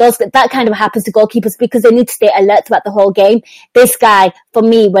concentration, that kind of happens to goalkeepers because they need to stay alert throughout the whole game. This guy, for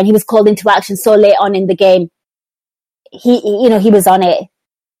me, when he was called into action so late on in the game, he was on it.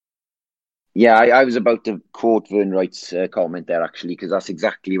 Yeah, I was about to quote Vern Wright's comment there, actually, because that's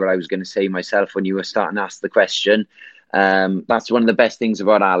exactly what I was going to say myself when you were starting to ask the question. That's one of the best things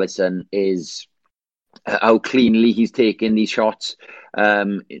about Alisson is how cleanly he's taken these shots.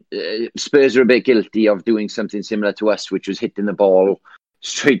 Spurs are a bit guilty of doing something similar to us, which was hitting the ball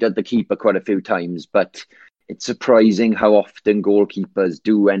straight at the keeper quite a few times. But it's surprising how often goalkeepers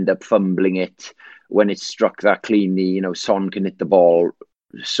do end up fumbling it when it's struck that cleanly. Son can hit the ball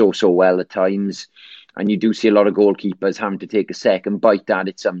so well at times, and you do see a lot of goalkeepers having to take a second bite at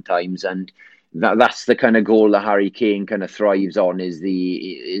it sometimes, and that's the kind of goal that Harry Kane kind of thrives on, is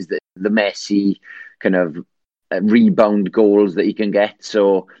the messy kind of rebound goals that he can get.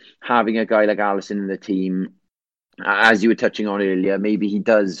 So having a guy like Alisson in the team, as you were touching on earlier, maybe he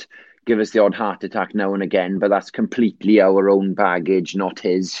does give us the odd heart attack now and again, but that's completely our own baggage, not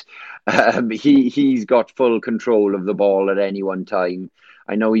his. He's got full control of the ball at any one time.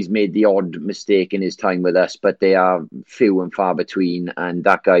 I know he's made the odd mistake in his time with us, but they are few and far between, and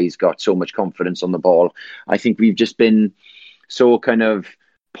that guy's got so much confidence on the ball. I think we've just been so kind of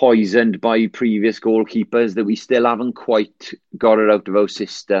poisoned by previous goalkeepers that we still haven't quite got it out of our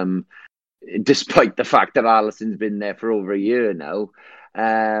system, despite the fact that Alisson's been there for over a year now.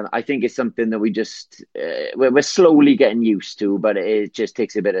 I think it's something that we're slowly getting used to, but it just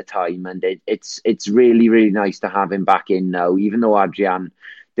takes a bit of time, and it's really, really nice to have him back in now. Even though Adrian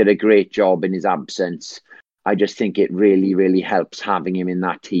did a great job in his absence, I just think it really, really helps having him in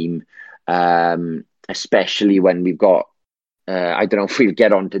that team, especially when we've got, I don't know if we'll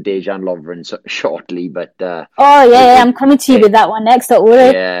get on to Dejan Lovren shortly, but... I'm coming to you with that one next, don't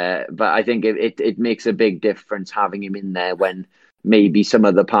worry. Yeah, but I think it makes a big difference having him in there when maybe some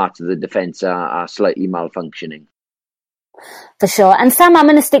other parts of the defence are slightly malfunctioning. For sure. And Sam, I'm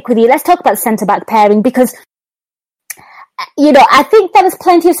going to stick with you. Let's talk about centre-back pairing, because, I think there was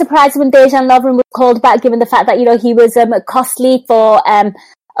plenty of surprise when Dejan Lovren was called back, given the fact that, he was costly for,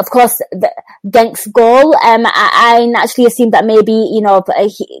 of course, Genk's goal. I naturally assumed that maybe,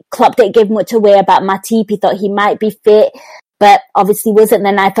 Klopp didn't give much away about Matip. He thought he might be fit. but obviously wasn't.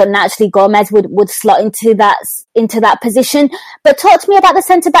 Then I thought naturally Gomez would slot into that position. But talk to me about the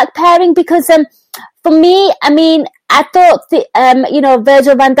centre back pairing, because for me, I mean, I thought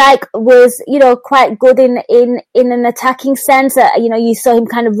Virgil van Dijk was, quite good in an attacking sense. You saw him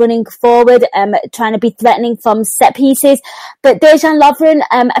kind of running forward, trying to be threatening from set pieces. But Dejan Lovren,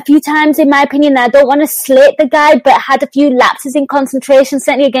 a few times, in my opinion, I don't want to slate the guy, but had a few lapses in concentration,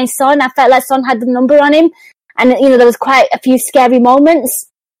 certainly against Son. I felt like Son had the number on him. And, there was quite a few scary moments.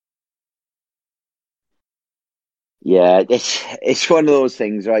 Yeah, it's one of those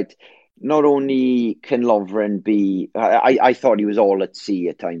things, right? Not only can Lovren be... I thought he was all at sea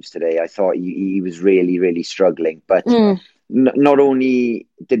at times today. I thought he was really, really struggling. But not only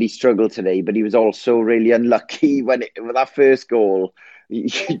did he struggle today, but he was also really unlucky with that first goal.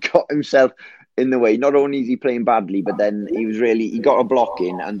 He got himself in the way. Not only is he playing badly, but then he got a block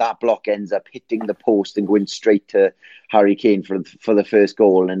in, and that block ends up hitting the post and going straight to Harry Kane for the first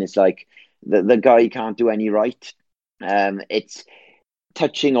goal. And it's like the guy can't do any right. It's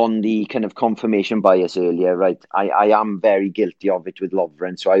touching on the kind of confirmation bias earlier, right? I am very guilty of it with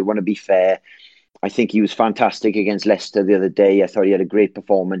Lovren, so I want to be fair. I think he was fantastic against Leicester the other day. I thought he had a great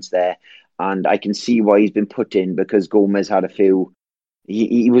performance there, and I can see why he's been put in, because Gomez had a few...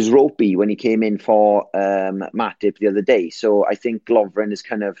 He was ropey when he came in for Matip the other day, so I think Lovren has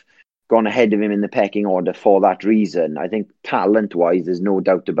kind of gone ahead of him in the pecking order for that reason. I think talent-wise, there's no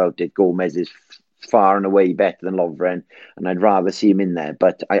doubt about it, Gomez is far and away better than Lovren, and I'd rather see him in there.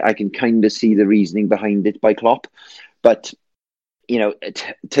 But I can kind of see the reasoning behind it by Klopp. But,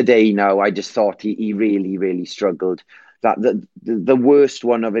 today now, I just thought he really, really struggled. That the worst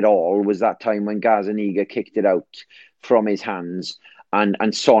one of it all was that time when Gazaniga kicked it out from his hands,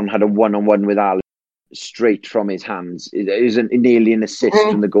 and Son had a one-on-one with Allen straight from his hands. It was nearly an assist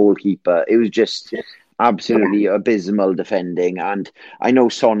from the goalkeeper. It was just... absolutely abysmal defending, and I know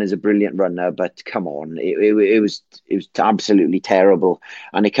Son is a brilliant runner, but come on, it was absolutely terrible,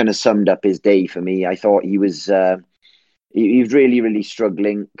 and it kind of summed up his day for me. I thought he was really, really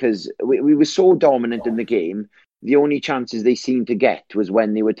struggling, because we were so dominant in the game. The only chances they seemed to get was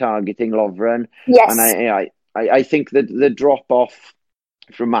when they were targeting Lovren. Yes, and I think that the drop off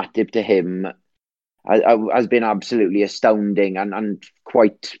from Matip to him has been absolutely astounding and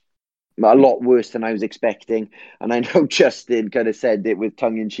quite a lot worse than I was expecting. And I know Justin kind of said it with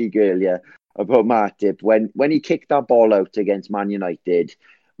tongue-in-cheek earlier about Matip. When he kicked that ball out against Man United,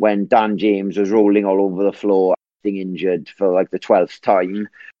 when Dan James was rolling all over the floor, being injured for like the 12th time,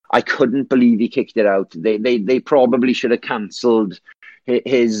 I couldn't believe he kicked it out. They probably should have cancelled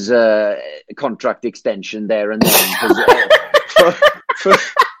his contract extension there and then.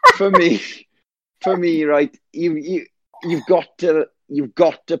 For me, right, you've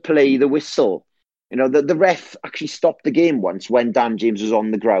got to play the whistle. The ref actually stopped the game once when Dan James was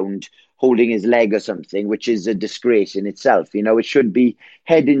on the ground holding his leg or something, which is a disgrace in itself. It should be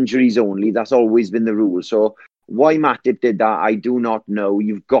head injuries only. That's always been the rule. So why Matip did that, I do not know.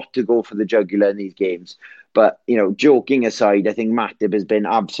 You've got to go for the jugular in these games. But, joking aside, I think Matip has been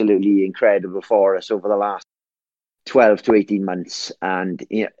absolutely incredible for us over the last 12 to 18 months. And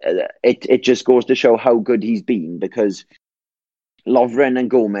it just goes to show how good he's been, because Lovren and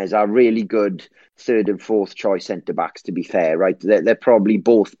Gomez are really good third and fourth choice centre-backs, to be fair, right? They're probably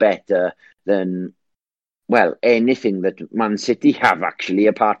both better than, well, anything that Man City have, actually,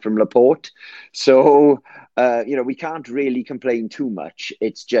 apart from Laporte. So, we can't really complain too much.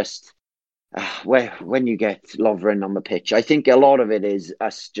 It's just, when you get Lovren on the pitch, I think a lot of it is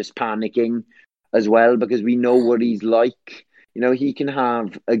us just panicking as well, because we know what he's like. He can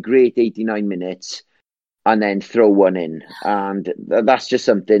have a great 89 minutes and then throw one in. And that's just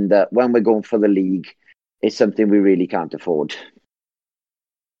something that, when we're going for the league, is something we really can't afford.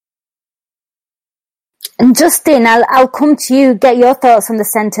 And Justin, I'll come to you, get your thoughts on the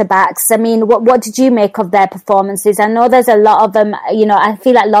centre-backs. I mean, what did you make of their performances? I know there's a lot of them, I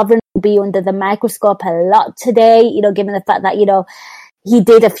feel like Lovren will be under the microscope a lot today, given the fact that, he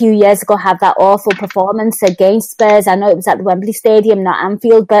did a few years ago have that awful performance against Spurs. I know it was at the Wembley Stadium, not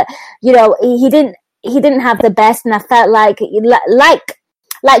Anfield, but, he didn't have the best, and I felt like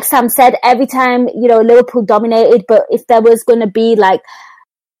Sam said, every time, Liverpool dominated, but if there was going to be like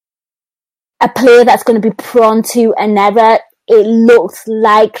a player that's going to be prone to an error, it looks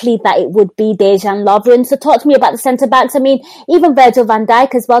likely that it would be Dejan Lovren. So talk to me about the centre-backs. I mean, even Virgil van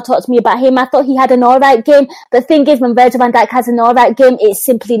Dijk as well, talk to me about him. I thought he had an alright game. The thing is, when Virgil van Dijk has an alright game, it's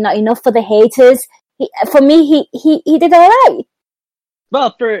simply not enough for the haters. For me, he did alright.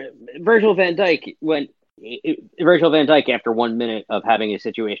 Well, for Virgil van Dijk, after 1 minute of having a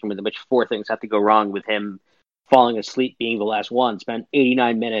situation with which four things have to go wrong with him falling asleep being the last one, spent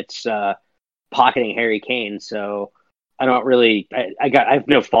 89 minutes pocketing Harry Kane. So I don't really, I have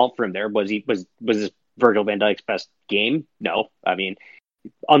no fault for him there. Was this Virgil van Dijk's best game? No. I mean,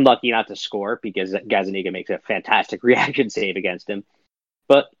 unlucky not to score because Gazzaniga makes a fantastic reaction save against him.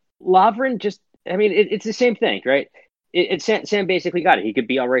 But Lovren just, I mean, it's the same thing, right? Sam basically got it. He could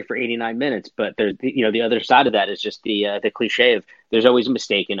be all right for 89 minutes, but there's, the other side of that is just the cliche of there's always a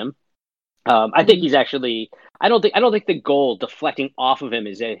mistake in him. I think he's actually, I don't think the goal deflecting off of him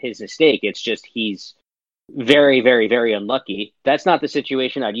is his mistake. It's just he's very, very, very unlucky. That's not the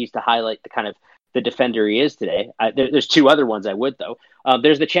situation I'd use to highlight the kind of the defender he is today. There's two other ones I would, though.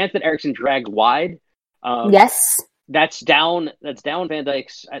 There's the chance that Eriksen dragged wide. Yes. That's down Van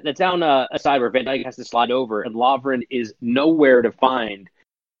Dijk's. That's down a side where Van Dijk has to slide over, and Lovren is nowhere to find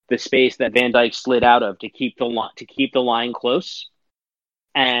the space that Van Dijk slid out of to keep the line close,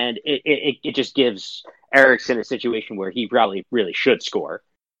 and it just gives Eriksen a situation where he probably really should score.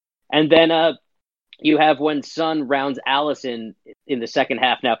 And then you have when Son rounds Alisson in the second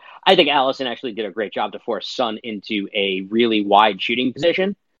half. Now, I think Alisson actually did a great job to force Son into a really wide shooting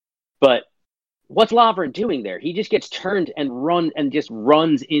position, but what's Lovren doing there? He just gets turned and runs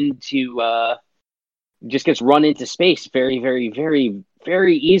into space very, very, very,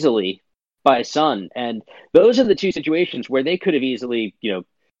 very easily by Son. And those are the two situations where they could have easily,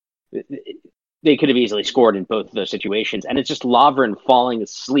 scored in both of those situations. And it's just Lovren falling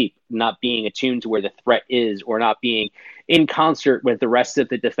asleep, not being attuned to where the threat is, or not being in concert with the rest of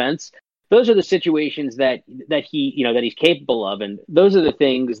the defense. Those are the situations that he's capable of. And those are the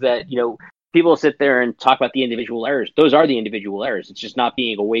things that, people sit there and talk about the individual errors. Those are the individual errors. It's just not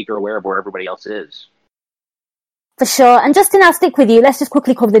being awake or aware of where everybody else is. For sure. And Justin, I'll stick with you. Let's just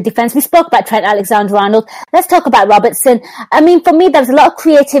quickly cover the defence. We spoke about Trent Alexander-Arnold. Let's talk about Robertson. I mean, for me, there's a lot of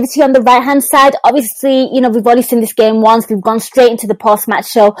creativity on the right-hand side. Obviously, we've only seen this game once. We've gone straight into the post-match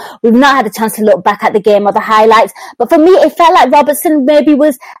show. We've not had a chance to look back at the game or the highlights. But for me, it felt like Robertson maybe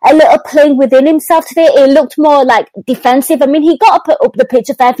was a little playing within himself today. It looked more like defensive. I mean, he got up the pitch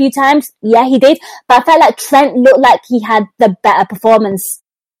a fair few times. Yeah, he did. But I felt like Trent looked like he had the better performance.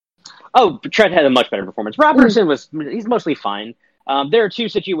 Oh, Trent had a much better performance. Robertson he's mostly fine. There are two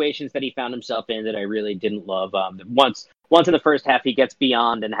situations that he found himself in that I really didn't love. Once in the first half, he gets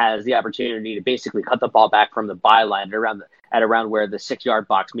beyond and has the opportunity to basically cut the ball back from the byline at around where the 6-yard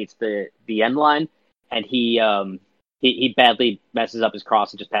box meets the end line, and he badly messes up his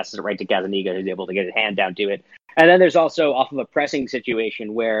cross and just passes it right to Gazzaniga, who's able to get his hand down to it. And then there's also off of a pressing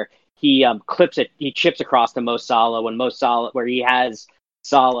situation where he chips across to Mo Salah where he has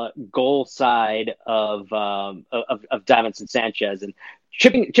Salah goal side of Davinson Sanchez, and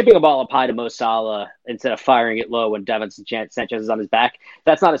chipping a ball up high to Mo Salah instead of firing it low when Davinson Sanchez is on his back.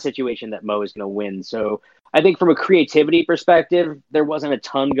 That's not a situation that Mo is going to win. So I think from a creativity perspective, there wasn't a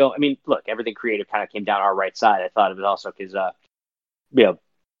ton going. I mean, look, everything creative kind of came down our right side. I thought of it also because,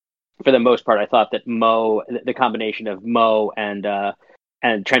 for the most part, I thought that the combination of Mo and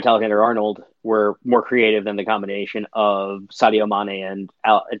Trent Alexander-Arnold were more creative than the combination of Sadio Mane and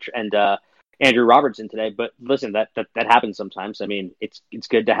Andrew Robertson today. But listen, that happens sometimes. I mean, it's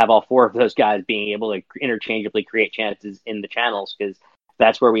good to have all four of those guys being able to interchangeably create chances in the channels, because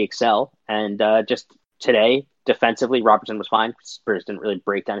that's where we excel. And just today, defensively, Robertson was fine. Spurs didn't really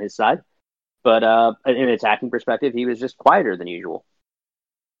break down his side. But in an attacking perspective, he was just quieter than usual.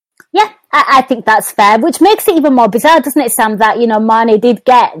 Yeah, I think that's fair, which makes it even more bizarre, doesn't it, Sam, that, Mane did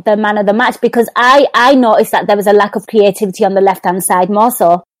get the man of the match, because I noticed that there was a lack of creativity on the left-hand side more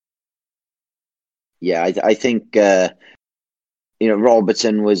so. Yeah, I think,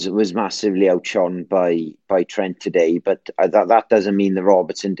 Robertson was massively outshone by Trent today, but that doesn't mean that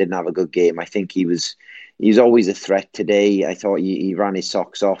Robertson didn't have a good game. I think he was always a threat today. I thought he ran his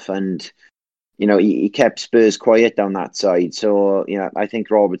socks off, and he kept Spurs quiet down that side. So, I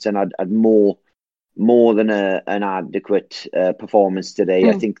think Robertson had more than an adequate performance today.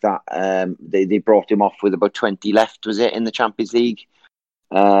 I think that they brought him off with about 20 left, was it, in the Champions League?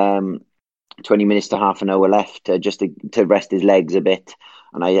 20 minutes to half an hour left, just to rest his legs a bit.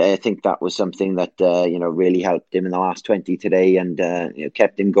 And I think that was something that, really helped him in the last 20 today, and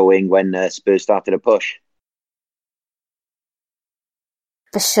kept him going when Spurs started a push.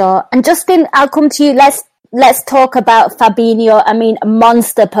 For sure. And Justin, I'll come to you. Let's talk about Fabinho. I mean,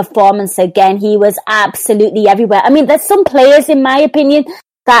 monster performance again. He was absolutely everywhere. I mean, there's some players, in my opinion,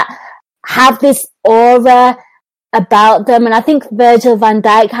 that have this aura about them, and I think Virgil van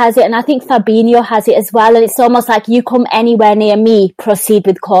Dijk has it, and I think Fabinho has it as well, and it's almost like, you come anywhere near me, proceed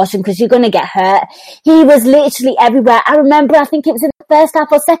with caution, because you're going to get hurt. He was literally everywhere. I remember, I think it was in the first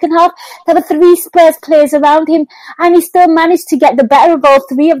half or second half, there were 3 Spurs players around him, and he still managed to get the better of all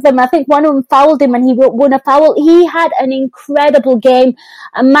 3 of them. I think one of them fouled him and he won a foul. He had an incredible game,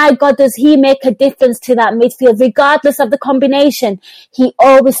 and my God, does he make a difference to that midfield, regardless of the combination. He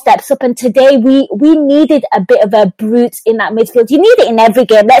always steps up, and today we needed a bit of a brute in that midfield. You need it in every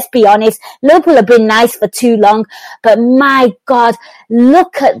game, let's be honest. Liverpool have been nice for too long, but my God,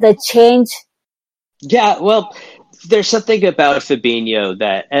 look at the change. Yeah, well, there's something about Fabinho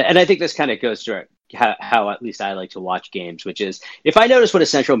that, and I think this kind of goes to how at least I like to watch games, which is, if I notice what a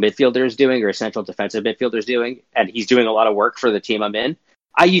central midfielder is doing or a central defensive midfielder is doing, and he's doing a lot of work for the team I'm in,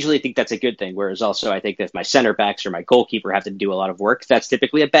 I usually think that's a good thing. Whereas also I think that if my center backs or my goalkeeper have to do a lot of work, that's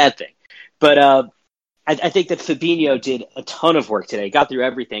typically a bad thing. But I think that Fabinho did a ton of work today, got through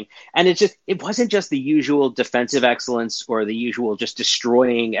everything. And it wasn't just the usual defensive excellence or the usual just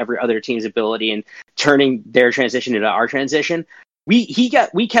destroying every other team's ability and turning their transition into our transition. We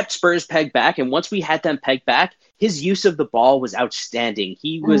kept Spurs pegged back, and once we had them pegged back, his use of the ball was outstanding.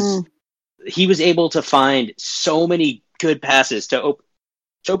 He was able to find so many good passes to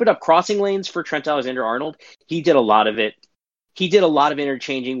open up crossing lanes for Trent Alexander-Arnold. He did a lot of it. He did a lot of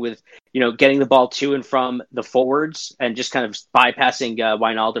interchanging with, getting the ball to and from the forwards and just kind of bypassing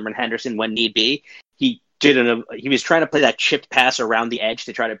Wijnaldum and Henderson when need be. He was trying to play that chipped pass around the edge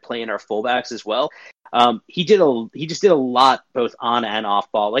to try to play in our fullbacks as well. He just did a lot both on and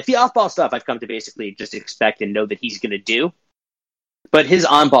off ball. Like the off ball stuff, I've come to basically just expect and know that he's going to do. But his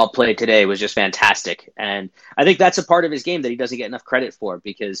on-ball play today was just fantastic. And I think that's a part of his game that he doesn't get enough credit for,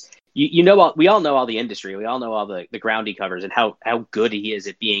 because we all know all the industry. We all know all the ground he covers and how good he is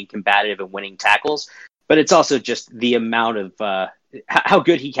at being combative and winning tackles. But it's also just the amount of how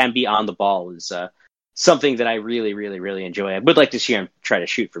good he can be on the ball is something that I really, really, really enjoy. I would like to see him try to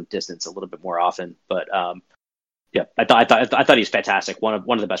shoot from distance a little bit more often. But yeah, I thought he was fantastic. One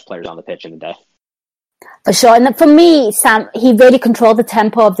of the best players on the pitch in the day. For sure. And for me, Sam, he really controlled the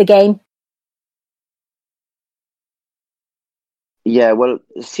tempo of the game. Yeah, well,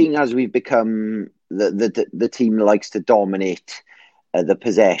 seeing as we've become the team likes to dominate the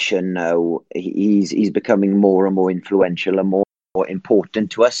possession now, he's becoming more and more influential and more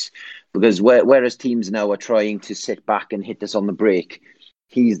important to us, because whereas teams now are trying to sit back and hit us on the break,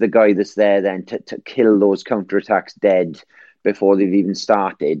 he's the guy that's there then to kill those counterattacks dead before they've even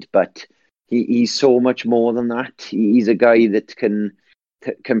started. But he's so much more than that. He's a guy that can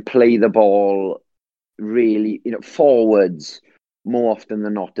play the ball really, forwards more often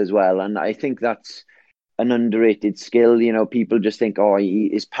than not as well. And I think that's an underrated skill. People just think,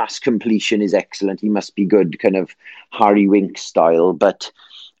 his pass completion is excellent, he must be good, kind of Harry Winks style. But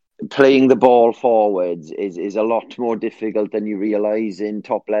playing the ball forwards is a lot more difficult than you realise in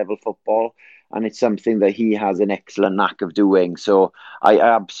top level football. And it's something that he has an excellent knack of doing. So I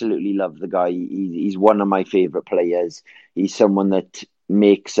absolutely love the guy. He's one of my favourite players. He's someone that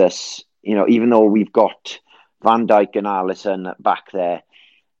makes us, even though we've got Van Dijk and Alisson back there,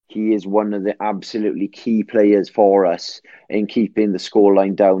 he is one of the absolutely key players for us in keeping the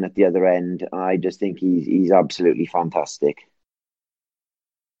scoreline down at the other end. I just think he's absolutely fantastic.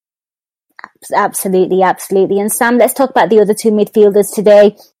 Absolutely, absolutely. And Sam, let's talk about the other 2 midfielders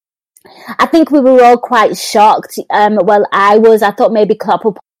today. I think we were all quite shocked. I was. I thought maybe Klopp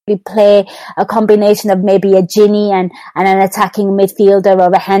would probably play a combination of maybe a Ginny and an attacking midfielder,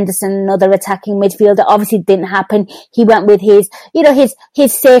 or a Henderson, another attacking midfielder. Obviously didn't happen. He went with his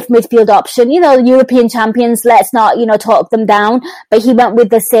safe midfield option. European champions, let's not, talk them down, but he went with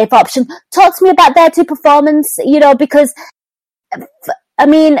the safe option. Talk to me about their 2 performance, because,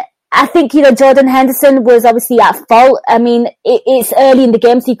 I think, Jordan Henderson was obviously at fault. It's early in the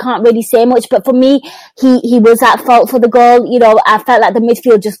game, so you can't really say much. But for me, he was at fault for the goal. I felt like the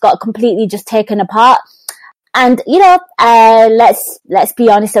midfield just got completely just taken apart. And, let's be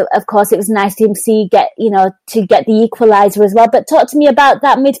honest, of course, it was nice to get the equaliser as well. But talk to me about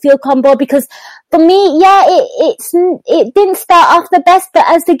that midfield combo, because for me, it didn't start off the best, but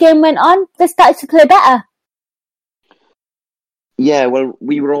as the game went on, they started to play better. Yeah, well,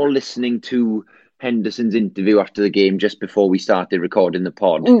 we were all listening to Henderson's interview after the game just before we started recording the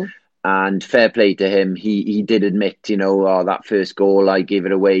pod. And fair play to him. He did admit, that first goal, I gave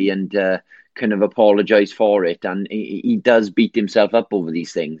it away, and kind of apologise for it. And he does beat himself up over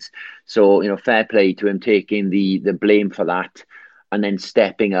these things. So, fair play to him taking the blame for that. and then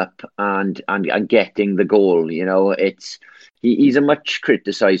stepping up and getting the goal. You know, he's a much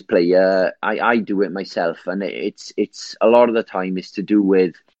criticised player. I do it myself, and it's a lot of the time is to do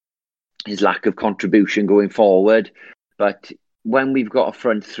with his lack of contribution going forward. But when we've got a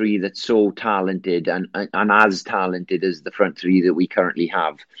front three that's so talented and as talented as the front three that we currently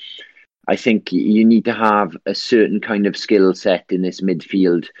have, I think you need to have a certain kind of skill set in this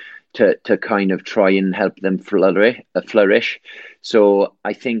midfield to kind of try and help them flourish. So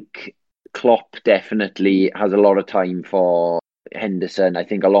I think Klopp definitely has a lot of time for Henderson. I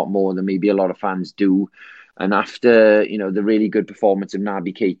think a lot more than maybe a lot of fans do. And after, the really good performance of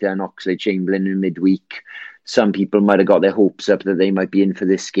Naby Keita and Oxlade-Chamberlain in midweek, some people might have got their hopes up that they might be in for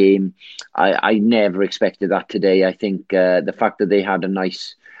this game. I never expected that today. I think the fact that they had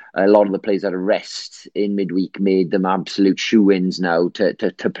a lot of the players had a rest in midweek made them absolute shoo-ins now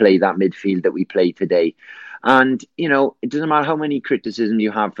to play that midfield that we played today. And, it doesn't matter how many criticism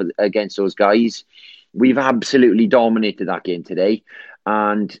you have against those guys. We've absolutely dominated that game today.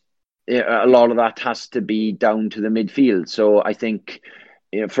 And a lot of that has to be down to the midfield. So I think,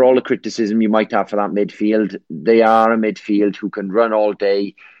 for all the criticism you might have for that midfield, they are a midfield who can run all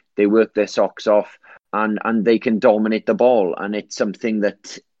day. They work their socks off and they can dominate the ball. And it's something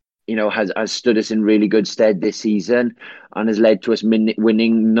that, has stood us in really good stead this season and has led to us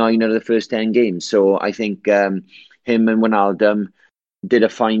winning 9 out of the first 10 games. So I think him and Wijnaldum did a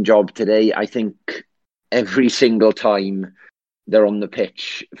fine job today. I think every single time they're on the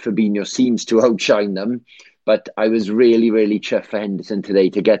pitch, Fabinho seems to outshine them. But I was really, really chuffed for Henderson today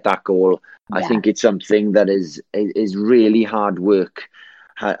to get that goal. Yeah. I think it's something that is really hard work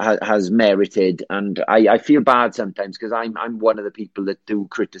has merited. And I feel bad sometimes because I'm one of the people that do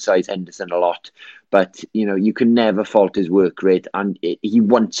criticise Henderson a lot. But, you can never fault his work rate. And he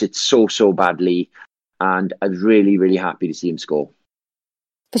wants it so badly. And I was really, really happy to see him score.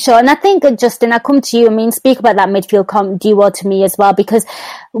 For sure. And I think, Justin, I come to you, speak about that midfield duo to me as well, because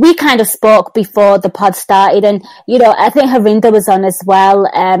we kind of spoke before the pod started and, I think Harinder was on as well,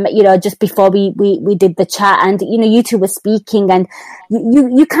 just before we did the chat and, you two were speaking and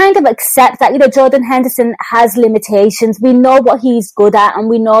you kind of accept that, Jordan Henderson has limitations. We know what he's good at and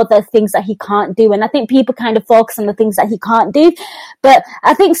we know the things that he can't do. And I think people kind of focus on the things that he can't do. But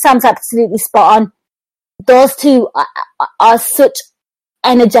I think Sam's absolutely spot on. Those two are such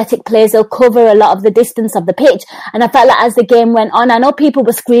energetic players. They'll cover a lot of the distance of the pitch. And I felt like as the game went on, I know people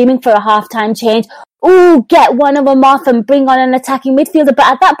were screaming for a halftime change. Oh, get one of them off and bring on an attacking midfielder. But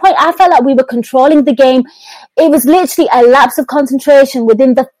at that point, I felt like we were controlling the game. It was literally a lapse of concentration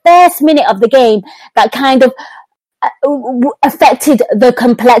within the first minute of the game that kind of affected the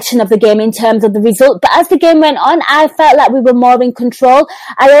complexion of the game in terms of the result. But as the game went on, I felt like we were more in control.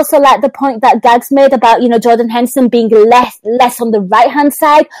 I also like the point that Gags made about, Jordan Henderson being less on the right hand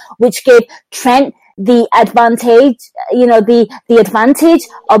side, which gave Trent the advantage, the advantage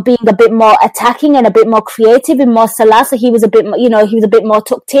of being a bit more attacking and a bit more creative and more Salah. So he was a bit, he was a bit more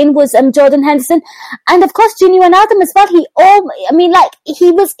tucked in, was Jordan Henderson. And of course, Gini Wijnaldum as well.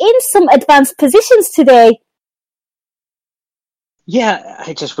 He was in some advanced positions today. Yeah,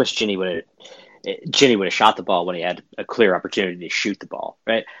 I just wish Ginny would have shot the ball when he had a clear opportunity to shoot the ball,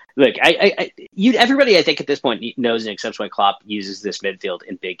 right? Look, everybody I think at this point knows and accepts why Klopp uses this midfield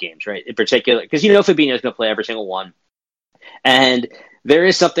in big games, right? In particular, because Fabinho is going to play every single one, and there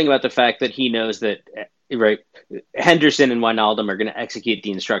is something about the fact that he knows that, right, Henderson and Wijnaldum are going to execute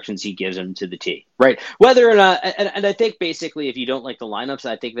the instructions he gives them to the T, right? Whether or not, and I think basically if you don't like the lineups,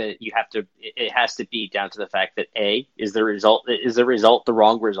 I think that it has to be down to the fact that is the result the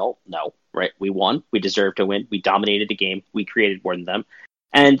wrong result? No, right? We won. We deserved to win. We dominated the game. We created more than them.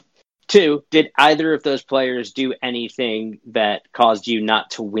 And 2, did either of those players do anything that caused you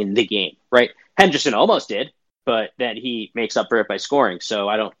not to win the game, right? Henderson almost did, but then he makes up for it by scoring. So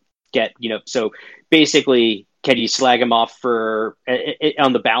I don't get, so basically, can you slag him off for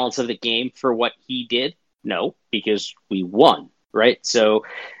on the balance of the game for what he did? No, because we won, right? So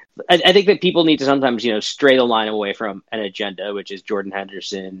I think that people need to sometimes, stray the line away from an agenda, which is Jordan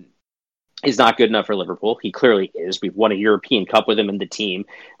Henderson is not good enough for Liverpool. He clearly is. We've won a European Cup with him in the team.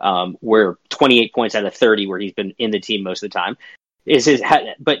 We're 28 points out of 30 where he's been in the team most of the time.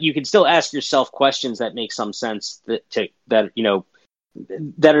 But you can still ask yourself questions that make some sense that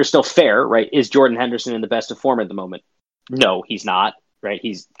are still fair, right? Is Jordan Henderson in the best of form at the moment? No, he's not, right?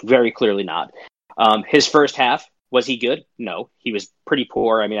 He's very clearly not. His first half, was he good? No, he was pretty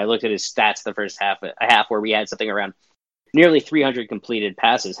poor. I mean, I looked at his stats the first half, a half where we had something around nearly 300 completed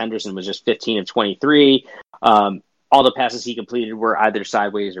passes. Henderson was just 15 of 23. all the passes he completed were either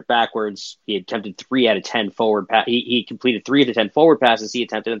sideways or backwards. He attempted 3 out of 10 forward he completed 3 of the 10 forward passes he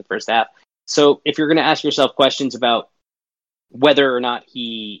attempted in the first half. So if you're going to ask yourself questions about whether or not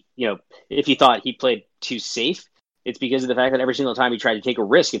he, if you thought he played too safe, it's because of the fact that every single time he tried to take a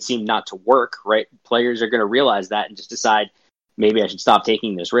risk, it seemed not to work, right? Players are going to realize that and just decide, maybe I should stop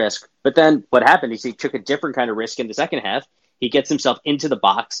taking this risk. But then what happened is he took a different kind of risk in the second half. He gets himself into the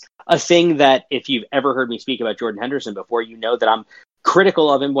box, a thing that if you've ever heard me speak about Jordan Henderson before, you know that I'm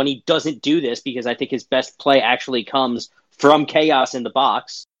critical of him when he doesn't do this, because I think his best play actually comes from chaos in the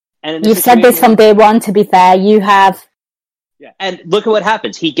box. And you've said this from day one, to be fair. You have. Yeah. And look at what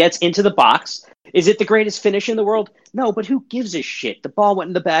happens. He gets into the box. Is it the greatest finish in the world? No, but who gives a shit? The ball went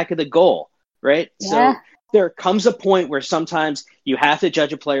in the back of the goal, right? Yeah. So there comes a point where sometimes you have to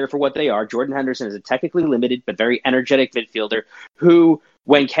judge a player for what they are. Jordan Henderson is a technically limited but very energetic midfielder who,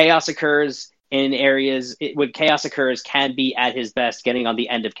 when chaos occurs in areas, when chaos occurs, can be at his best, getting on the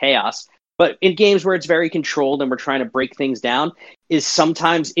end of chaos. But in games where it's very controlled and we're trying to break things down, is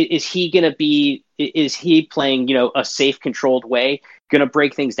he playing, a safe, controlled way, going to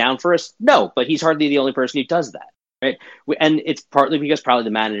break things down for us? No, but he's hardly the only person who does that, right? And it's partly because probably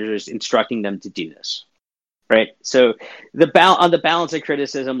the manager is instructing them to do this. Right. So on the balance of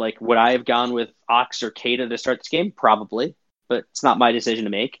criticism, like, would I have gone with Ox or Keita to start this game? Probably, but it's not my decision to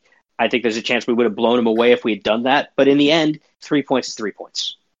make. I think there's a chance we would have blown him away if we had done that. But in the end, 3 points is 3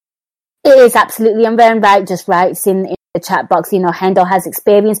 points. It is, absolutely. And Vern Wright just writes in the chat box, Hendo has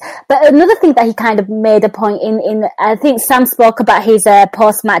experience. But another thing that he kind of made a point in I think Sam spoke about his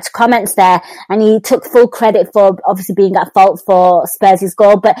post-match comments there, and he took full credit for obviously being at fault for Spurs'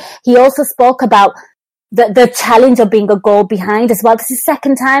 goal. But he also spoke about the challenge of being a goal behind as well. This is the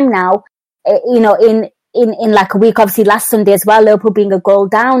second time now, in like a week. Obviously last Sunday as well, Liverpool being a goal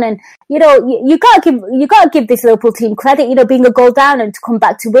down, and you gotta give this Liverpool team credit. Being a goal down and to come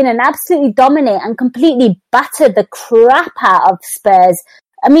back to win and absolutely dominate and completely batter the crap out of Spurs.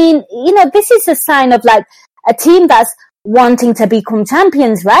 I mean, this is a sign of like a team that's wanting to become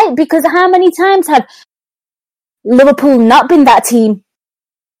champions, right? Because how many times have Liverpool not been that team?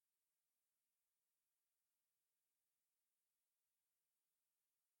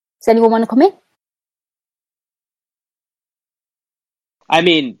 Does anyone want to come in? I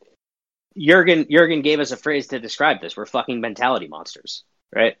mean, Jurgen gave us a phrase to describe this. We're fucking mentality monsters,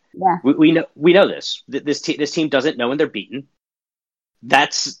 right? Yeah. We know this. This team doesn't know when they're beaten.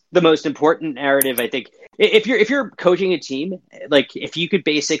 That's the most important narrative, I think. If you're coaching a team, like if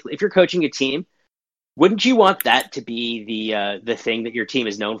you're coaching a team, wouldn't you want that to be the thing that your team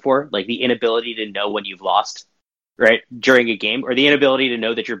is known for, like the inability to know when you've lost? Right, during a game, or the inability to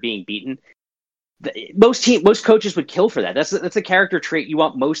know that you're being beaten. Most coaches would kill for that. That's the character trait you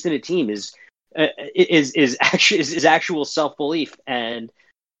want most in a team is actual self-belief. And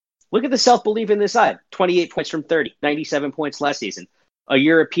look at the self-belief in this side: 28 points from 30, 97 points last season. A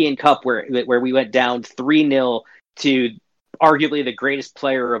European Cup where we went down 3-0 to arguably the greatest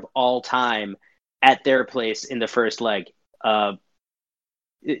player of all time at their place in the first leg.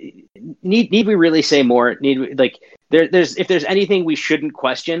 Need we really say more? If there's anything we shouldn't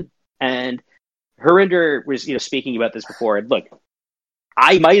question, and Harinder was speaking about this before. And look,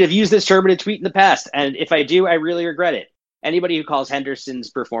 I might have used this term in a tweet in the past, and if I do, I really regret it. Anybody who calls Henderson's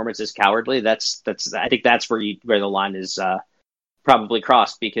performances cowardly, that's I think that's where the line is probably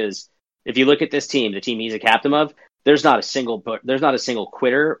crossed. Because if you look at this team, the team he's a captain of, there's not a single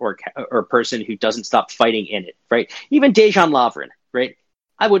quitter or person who doesn't stop fighting in it. Right? Even Dejan Lovren, right?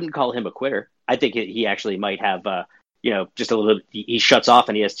 I wouldn't call him a quitter. I think he actually might have, just a little. He shuts off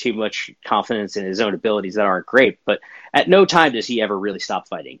and he has too much confidence in his own abilities that aren't great. But at no time does he ever really stop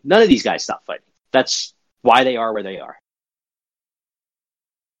fighting. None of these guys stop fighting. That's why they are where they are.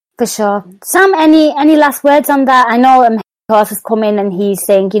 For sure. Sam, any last words on that? I know Kauser has come in and he's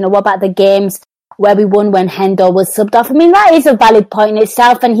saying, what about the games where we won when Hendo was subbed off? I mean, that is a valid point in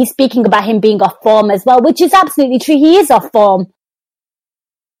itself, and he's speaking about him being off form as well, which is absolutely true. He is off form.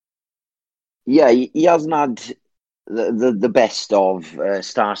 Yeah, he hasn't had the best of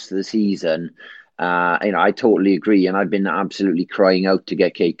starts to the season. I totally agree, and I've been absolutely crying out to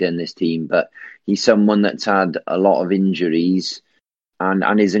get Keita in this team, but he's someone that's had a lot of injuries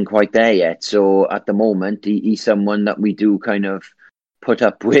and isn't quite there yet. So at the moment, he's someone that we do kind of put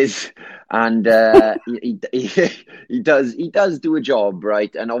up with, and he does do a job,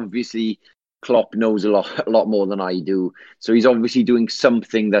 right? And obviously Klopp knows a lot more than I do, so he's obviously doing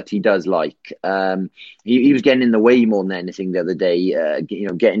something that he does like. He was getting in the way more than anything the other day.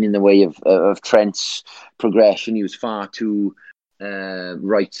 Getting in the way of Trent's progression. He was far too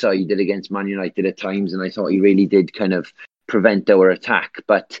right-sided against Man United at times, and I thought he really did kind of prevent our attack.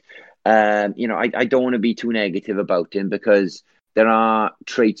 But I don't want to be too negative about him, because there are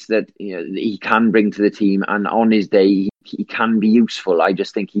traits that he can bring to the team, and on his day he can be useful. I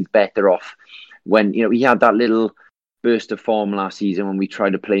just think he's better off when he had that little burst of form last season when we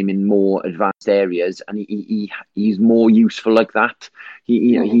tried to play him in more advanced areas, and he's more useful like that.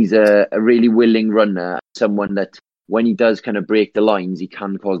 He's a really willing runner, someone that when he does kind of break the lines, he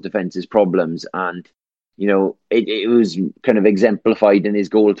can cause defences problems, and it was kind of exemplified in his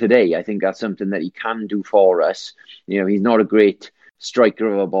goal today. I think that's something that he can do for us. He's not a great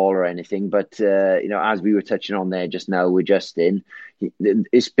striker of a ball or anything, but as we were touching on there just now with Justin,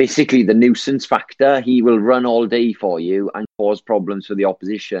 it's basically the nuisance factor. He will run all day for you and cause problems for the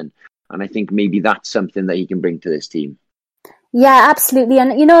opposition, and I think maybe that's something that he can bring to this team. Yeah, absolutely.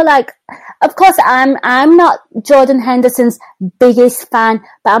 And of course I'm not Jordan Henderson's biggest fan,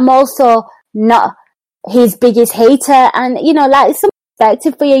 but I'm also not his biggest hater. And some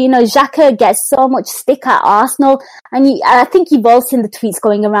perspective for you, Xhaka gets so much stick at Arsenal, and I think you've all seen the tweets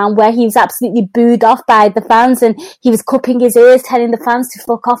going around where he was absolutely booed off by the fans, and he was cupping his ears, telling the fans to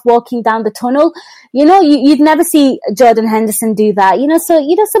fuck off, walking down the tunnel. You'd never see Jordan Henderson do that. So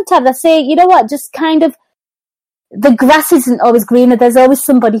sometimes I say, what, just kind of, the grass isn't always greener. There's always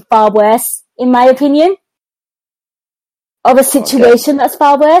somebody far worse, in my opinion, of a situation that's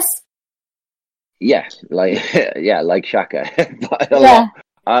far worse. Yeah, like Xhaka, but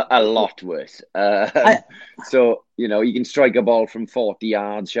a lot worse. So you can strike a ball from 40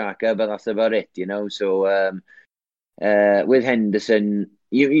 yards, Xhaka, but that's about it. So with Henderson,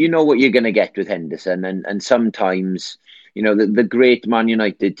 you know what you're going to get with Henderson, and sometimes the great Man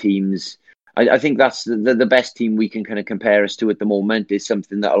United teams. I think that's the best team we can kind of compare us to at the moment, is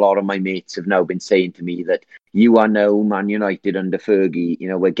something that a lot of my mates have now been saying to me, that you are now Man United under Fergie.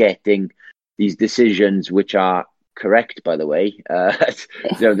 We're getting these decisions which are correct, by the way.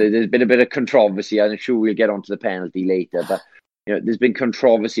 There's been a bit of controversy. I'm sure we'll get onto the penalty later, but there's been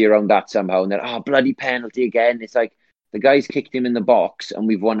controversy around that somehow, and that bloody penalty again. It's like the guy's kicked him in the box and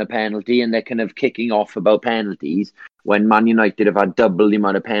we've won a penalty, and they're kind of kicking off about penalties when Man United have had double the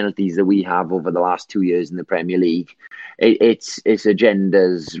amount of penalties that we have over the last 2 years in the Premier League. It's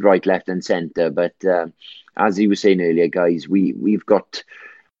agendas right, left and centre. But as he was saying earlier, guys, we've got,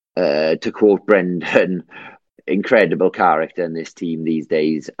 to quote Brendan, incredible character in this team these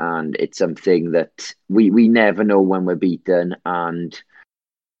days, and it's something that we never know when we're beaten. And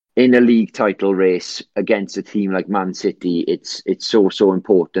in a league title race against a team like Man City, it's so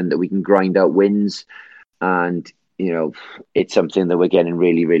important that we can grind out wins, and it's something that we're getting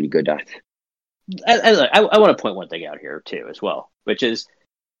really, really good at. I want to point one thing out here too, as well, which is,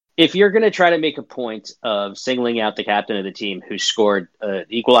 if you're going to try to make a point of singling out the captain of the team who scored an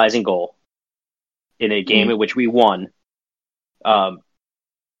equalizing goal in a game in which we won,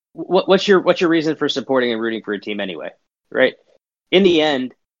 what's your reason for supporting and rooting for a team anyway? Right? In the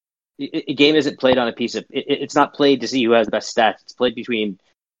end, a game isn't played on a piece of. It's not played to see who has the best stats. It's played between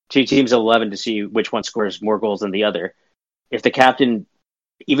two teams of 11 to see which one scores more goals than the other. If the captain,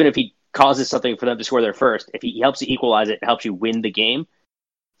 even if he causes something for them to score their first, if he helps you equalize it, helps you win the game,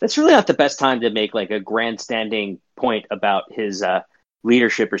 that's really not the best time to make like a grandstanding point about his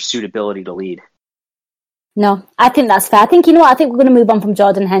leadership or suitability to lead. No, I think that's fair. I think, I think we're going to move on from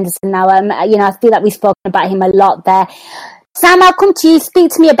Jordan Henderson now. I feel like we've spoken about him a lot there. Sam, I'll come to you.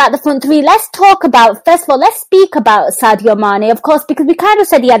 Speak to me about the front three. Let's speak about Sadio Mane, of course, because we kind of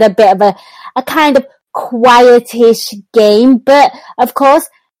said he had a bit of a kind of quietish game, but of course,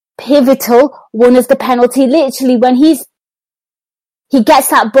 pivotal, one is the penalty. Literally, when he gets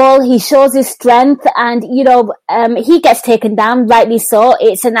that ball, he shows his strength, and, he gets taken down, rightly so.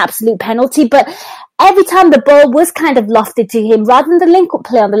 It's an absolute penalty, but every time the ball was kind of lofted to him, rather than the link-up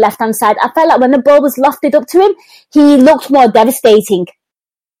play on the left-hand side, I felt like when the ball was lofted up to him, he looked more devastating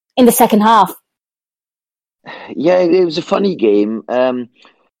in the second half. Yeah, it was a funny game.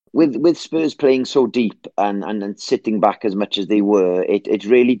 With Spurs playing so deep and sitting back as much as they were, it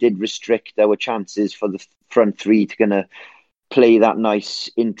really did restrict our chances for the front three to kind of play that nice,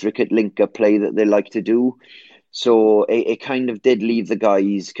 intricate link-up play that they like to do. So it kind of did leave the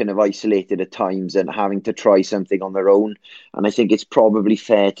guys kind of isolated at times and having to try something on their own. And I think it's probably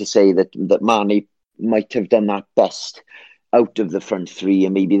fair to say that Mane might have done that best out of the front three,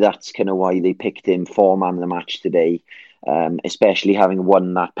 and maybe that's kind of why they picked him for man of the match today, especially having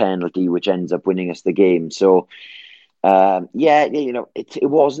won that penalty, which ends up winning us the game. So, it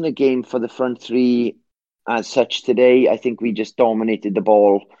wasn't a game for the front three as such today. I think we just dominated the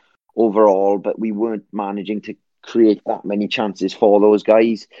ball overall, but we weren't managing to create that many chances for those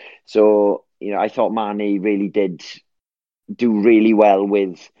guys. So, I thought Mane really did do really well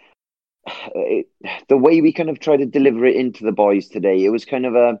with the way we kind of tried to deliver it into the boys today. It was kind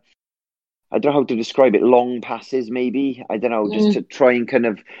of I don't know how to describe it, long passes maybe. I don't know, just to try and kind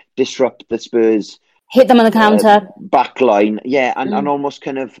of disrupt the Spurs. Hit them on the counter. Back line, yeah, and almost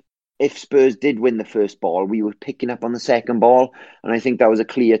kind of, if Spurs did win the first ball, we were picking up on the second ball. And I think that was a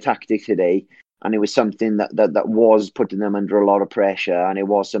clear tactic today. And it was something that was putting them under a lot of pressure. And it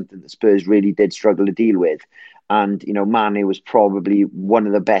was something that Spurs really did struggle to deal with. And, Mane was probably one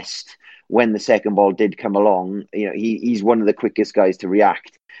of the best when the second ball did come along. He's one of the quickest guys to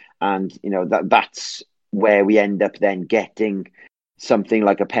react. And, that's where we end up then getting something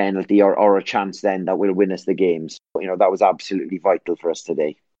like a penalty or a chance then that will win us the games. That was absolutely vital for us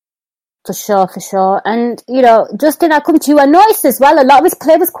today. For sure. And, Justin, I come to you. I noticed as well, a lot of his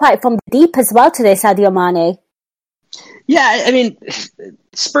play was quite from deep as well today, Sadio Mane. Yeah, I mean,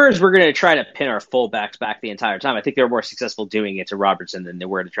 Spurs were going to try to pin our fullbacks back the entire time. I think they were more successful doing it to Robertson than they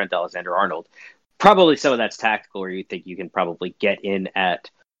were to Trent Alexander-Arnold. Probably some of that's tactical, where you think you can probably get in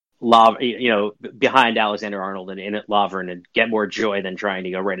at behind Alexander-Arnold and in at Lovren and get more joy than trying to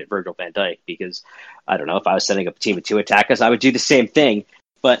go right at Virgil van Dijk. Because, I don't know, if I was setting up a team with two attackers, I would do the same thing.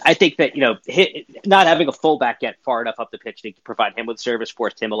 But I think that, not having a fullback get far enough up the pitch to provide him with service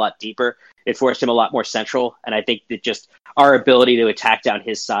forced him a lot deeper. It forced him a lot more central. And I think that just our ability to attack down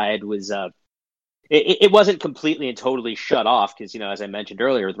his side was, it wasn't completely and totally shut off. Because, as I mentioned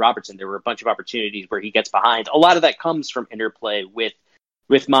earlier with Robertson, there were a bunch of opportunities where he gets behind. A lot of that comes from interplay with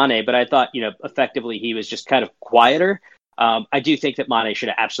Mane. But I thought, effectively he was just kind of quieter. I do think that Mane should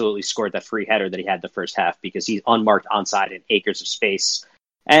have absolutely scored that free header that he had the first half, because he's unmarked onside in acres of space.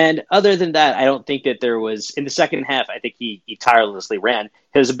 And other than that, I don't think that there was, in the second half, I think he tirelessly ran.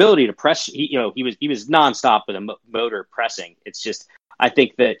 His ability to press, he was nonstop with a motor pressing. It's just, I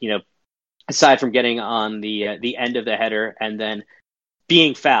think that, aside from getting on the end of the header and then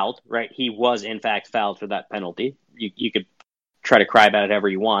being fouled, right? He was in fact fouled for that penalty. You could try to cry about it however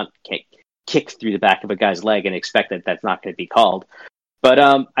you want. Can't kick through the back of a guy's leg and expect that that's not going to be called. But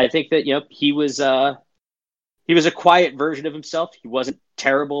I think that, he was a quiet version of himself. He wasn't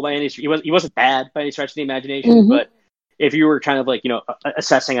terrible by any. He wasn't bad by any stretch of the imagination. Mm-hmm. But if you were kind of like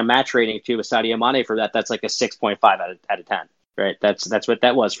assessing a match rating to a Sadio Mane for that, that's like a 6.5 out of 10. Right? That's what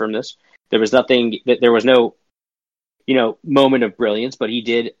that was from this. There was nothing. There was no moment of brilliance, but he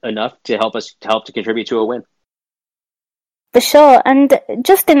did enough to help to contribute to a win. For sure. And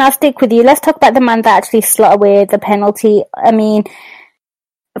Justin, I'll stick with you. Let's talk about the man that actually slot away the penalty. I mean,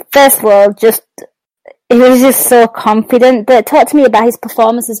 first of all, he was just so confident. But talk to me about his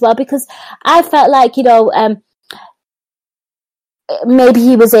performance as well, because I felt like, maybe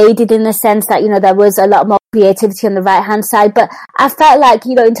he was aided in the sense that, there was a lot more creativity on the right-hand side. But I felt like,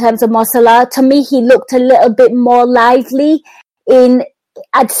 in terms of Mo Salah, to me, he looked a little bit more lively in,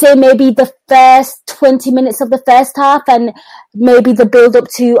 I'd say, maybe the first 20 minutes of the first half, and maybe the build-up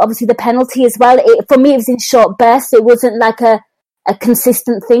to, obviously, the penalty as well. For me, it was in short bursts. It wasn't like a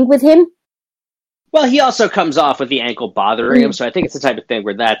consistent thing with him. Well, he also comes off with the ankle bothering him, so I think it's the type of thing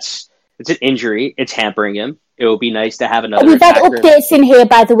where it's an injury, it's hampering him. It would be nice to have another. We've had updates in here,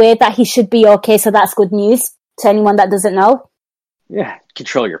 by the way, that he should be okay, so that's good news to anyone that doesn't know. Yeah,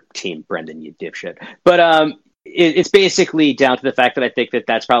 control your team, Brendan, you dipshit. But it's basically down to the fact that I think that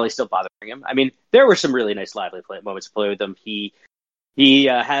that's probably still bothering him. I mean, there were some really nice lively moments to play with him. He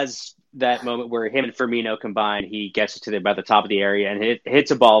has that moment where him and Firmino combine. He gets it to about the top of the area and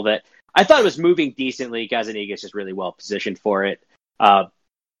hits a ball that I thought it was moving decently. Gazaniga's just really well positioned for it.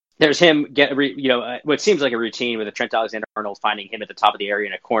 There's him what seems like a routine with a Trent Alexander-Arnold finding him at the top of the area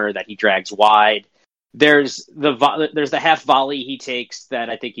in a corner that he drags wide. There's the half volley he takes that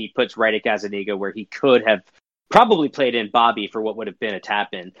I think he puts right at Gazaniga, where he could have probably played in Bobby for what would have been a tap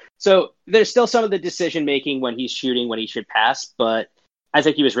in. So there's still some of the decision making when he's shooting, when he should pass, but I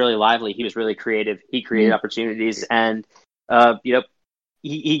think he was really lively. He was really creative. He created opportunities, and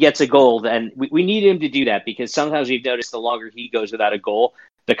he gets a goal, and we need him to do that, because sometimes we've noticed the longer he goes without a goal,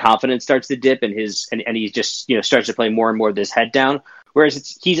 the confidence starts to dip, and he just starts to play more and more with his head down. Whereas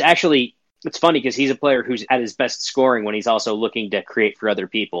it's funny because he's a player who's at his best scoring when he's also looking to create for other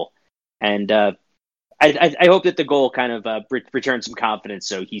people. And I hope that the goal kind of returns some confidence,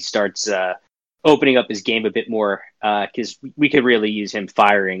 so he starts opening up his game a bit more, because we could really use him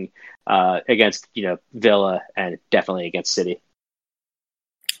firing against Villa and definitely against City.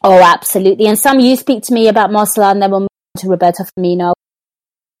 Oh, absolutely. And Sam, you speak to me about Mo Salah, and then we'll move on to Roberto Firmino.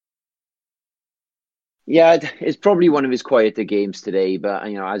 Yeah, it's probably one of his quieter games today, but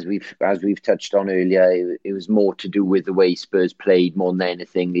as we've touched on earlier, it was more to do with the way Spurs played more than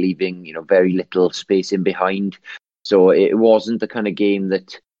anything, leaving very little space in behind. So it wasn't the kind of game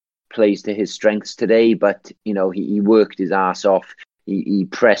that plays to his strengths today, but he worked his ass off. He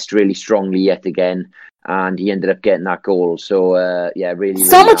pressed really strongly yet again, and he ended up getting that goal. So really,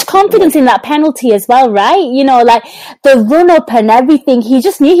 so really much confidence in that penalty as well, right? Like the run up and everything. He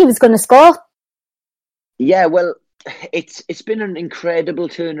just knew he was going to score. Yeah, well, it's been an incredible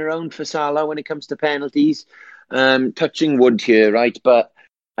turnaround for Salah when it comes to penalties. Touching wood here, right? But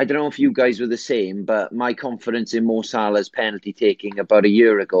I don't know if you guys were the same, but my confidence in Mo Salah's penalty taking about a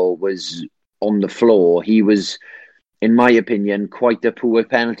year ago was on the floor. He was, in my opinion, quite a poor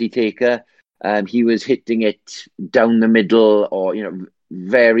penalty taker. He was hitting it down the middle or,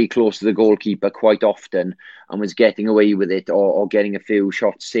 very close to the goalkeeper quite often and was getting away with it or getting a few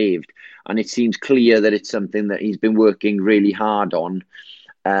shots saved. And it seems clear that it's something that he's been working really hard on.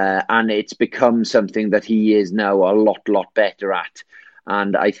 And it's become something that he is now a lot better at.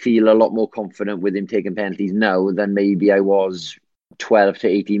 And I feel a lot more confident with him taking penalties now than maybe I was 12 to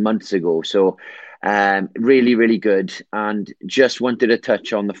 18 months ago. So really, really good. And just wanted to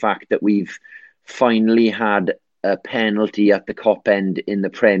touch on the fact that we've finally had a penalty at the Kop end in the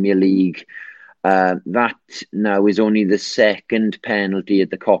Premier League. That now is only the second penalty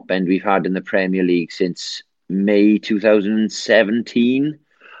at the Kop end we've had in the Premier League since May 2017,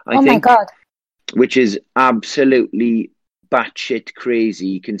 I think. Oh my God. Which is absolutely batshit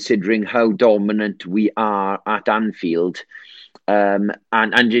crazy considering how dominant we are at Anfield. And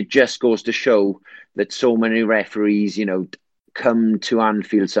it just goes to show that so many referees, come to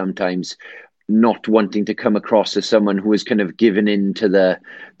Anfield sometimes not wanting to come across as someone who is kind of given in to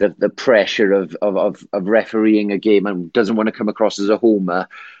the pressure of refereeing a game and doesn't want to come across as a homer.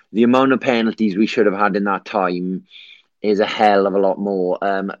 The amount of penalties we should have had in that time is a hell of a lot more.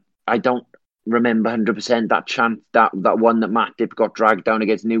 I don't remember 100% that chance, that one that Matip got dragged down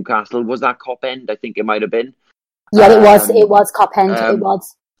against Newcastle. Was that Kop end? I think it might have been. Yeah, it was Kop end. It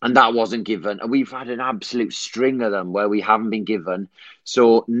was. And that wasn't given. And we've had an absolute string of them where we haven't been given.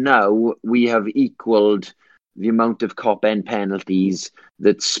 So now we have equalled the amount of Kop end penalties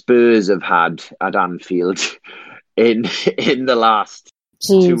that Spurs have had at Anfield in the last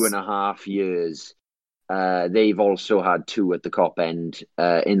 2.5 years. They've also had 2 at the Kop end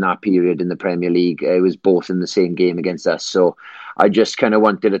in that period in the Premier League. It was both in the same game against us. So I just kind of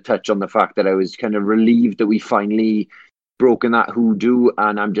wanted to touch on the fact that I was kind of relieved that we finally broken that hoodoo,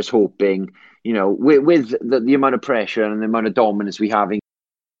 and I'm just hoping, with the amount of pressure and the amount of dominance we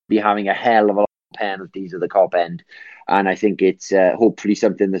be having a hell of a lot of penalties at the Kop end, and I think it's hopefully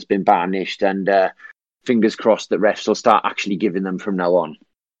something that's been banished, and fingers crossed that refs will start actually giving them from now on.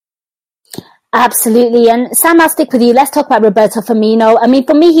 Absolutely. And Sam, I'll stick with you. Let's talk about Roberto Firmino. I mean,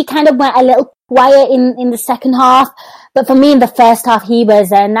 for me, he kind of went a little quiet in the second half. But for me, in the first half, he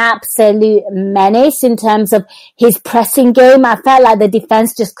was an absolute menace in terms of his pressing game. I felt like the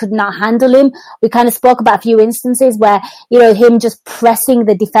defense just could not handle him. We kind of spoke about a few instances where, him just pressing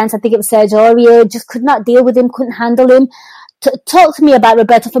the defense. I think it was Sergio Aurier, just could not deal with him, couldn't handle him. Talk to me about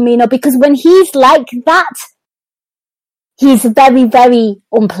Roberto Firmino, because when he's like that, he's very, very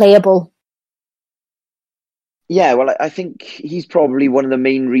unplayable. Yeah, well, I think he's probably one of the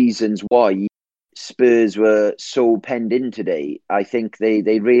main reasons why Spurs were so penned in today. I think they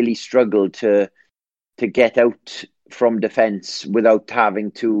really struggled to get out from defence without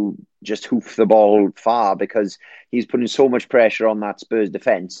having to just hoof the ball far, because he's putting so much pressure on that Spurs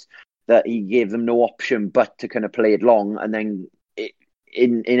defence that he gave them no option but to kind of play it long and then,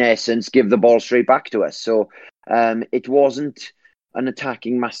 in essence, give the ball straight back to us. So it wasn't an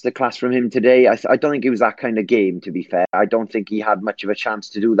attacking masterclass from him today. I don't think it was that kind of game, to be fair. I don't think he had much of a chance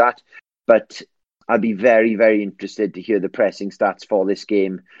to do that. But I'd be very, very interested to hear the pressing stats for this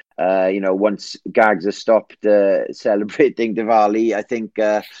game. Once Gags has stopped celebrating Diwali, I think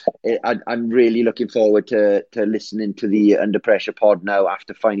I'm really looking forward to listening to the Under Pressure pod now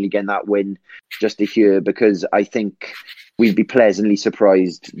after finally getting that win, just to hear, because I think we'd be pleasantly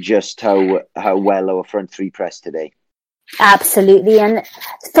surprised just how well our front three pressed today. Absolutely. And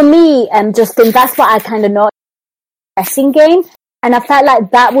for me, Justin, that's what I kind of know, pressing game. And I felt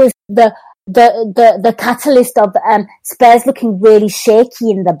like that was the catalyst of Spurs looking really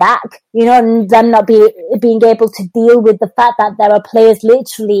shaky in the back, and them not being able to deal with the fact that there are players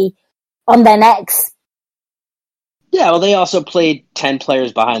literally on their necks. Yeah, well, they also played 10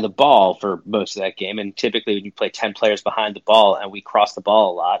 players behind the ball for most of that game. And typically when you play 10 players behind the ball and we cross the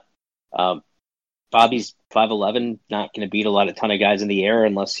ball a lot, Bobby's 5'11", not going to beat a ton of guys in the air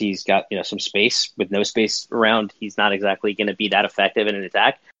unless he's got some space. With no space around, he's not exactly going to be that effective in an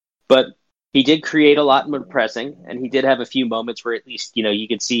attack. But he did create a lot when pressing, and he did have a few moments where at least you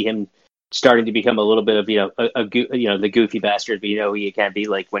could see him starting to become a little bit of the goofy bastard he can be,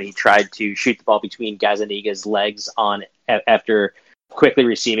 like when he tried to shoot the ball between Gazaniga's legs after quickly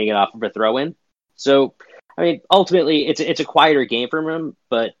receiving it off of a throw-in. So I mean, ultimately it's a quieter game from him,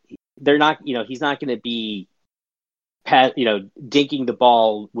 but they're not he's not going to be dinking the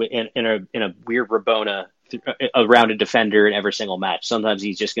ball in a weird Rabona around a defender in every single match. Sometimes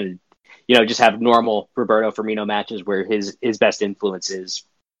he's just going to just have normal Roberto Firmino matches where his best influence is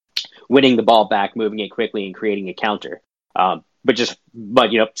winning the ball back, moving it quickly, and creating a counter. But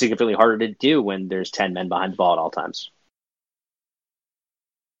significantly harder to do when there's 10 men behind the ball at all times.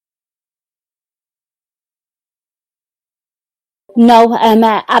 No,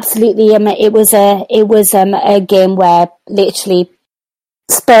 absolutely. It was a game where literally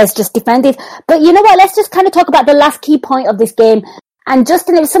Spurs just defended. But you know what? Let's just kind of talk about the last key point of this game. And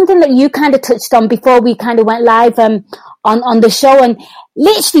Justin, it was something that you kind of touched on before we kind of went live on the show. And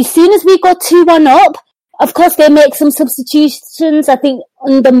literally, as soon as we got 2-1 up, of course, they make some substitutions. I think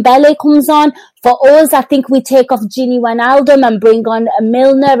Ndombele comes on. For us, I think we take off Gini Wijnaldum and bring on a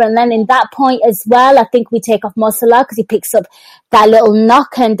Milner. And then in that point as well, I think we take off Mo Salah because he picks up that little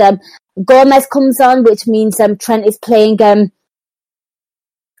knock. And Gomez comes on, which means Trent is playing right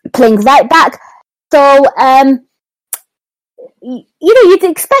back. So, you'd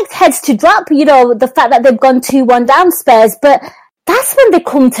expect heads to drop, the fact that they've gone 2-1 down, Spurs. But that's when they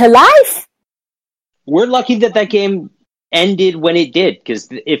come to life. We're lucky that game ended when it did, because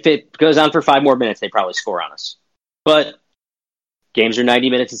if it goes on for 5 more minutes, they probably score on us. But games are 90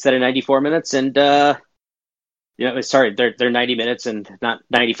 minutes instead of 94 minutes, and they're 90 minutes and not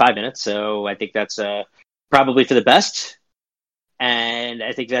 95 minutes. So I think that's probably for the best. And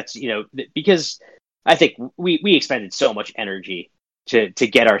I think that's because I think we expended so much energy to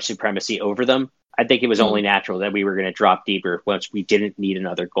get our supremacy over them. I think it was only natural that we were going to drop deeper once we didn't need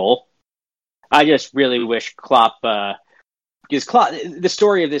another goal. I just really wish Klopp, because the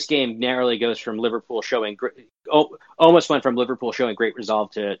story of this game narrowly goes from Liverpool almost went from Liverpool showing great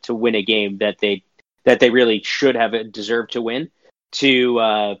resolve to win a game that they really should have deserved to win,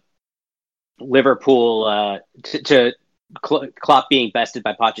 to Liverpool to Klopp being bested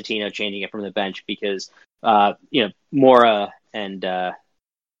by Pochettino changing it from the bench because Mora and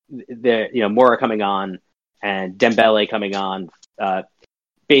Mora coming on and Dembele coming on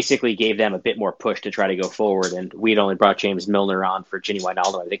basically gave them a bit more push to try to go forward. And we'd only brought James Milner on for Gini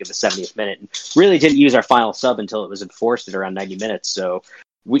Wijnaldum, I think, at the 70th minute, and really didn't use our final sub until it was enforced at around 90 minutes. So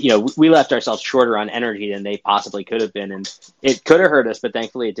we left ourselves shorter on energy than they possibly could have been, and it could have hurt us, but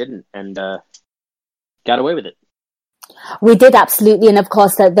thankfully it didn't, and got away with it. We did, absolutely. And of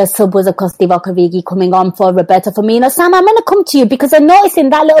course, the sub was, of course, Divock Origi coming on for Roberto Firmino. Sam, I'm going to come to you because I noticed in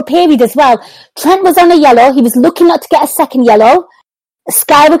that little period as well, Trent was on a yellow. He was looking not to get a second yellow.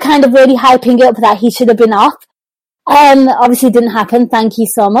 Sky were kind of really hyping it up that he should have been off. Obviously it didn't happen. Thank you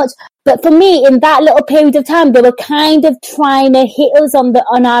so much. But for me, in that little period of time, they were kind of trying to hit us on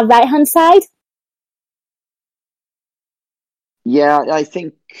our right-hand side. Yeah, I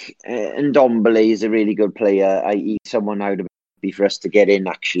think Ndombele is a really good player, i.e. someone I would be for us to get in,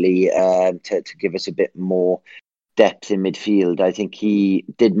 actually, to give us a bit more depth in midfield. I think he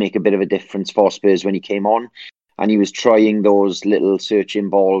did make a bit of a difference for Spurs when he came on, and he was trying those little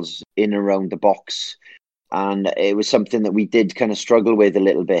searching balls in and around the box, and it was something that we did kind of struggle with a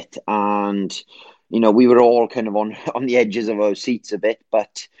little bit. And, we were all kind of on the edges of our seats a bit,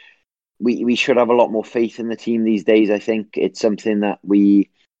 but we should have a lot more faith in the team these days. I think it's something that we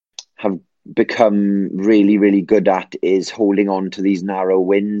have become really, really good at, is holding on to these narrow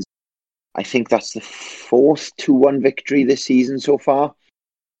wins. I think that's the 4th 2-1 victory this season so far.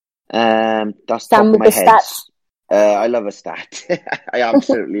 That's top of my head. Stats. I love a stat. I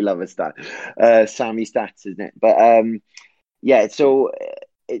absolutely love a stat. Sammy stats, isn't it? But yeah, so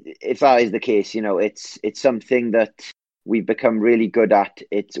if that is the case, it's something that we've become really good at.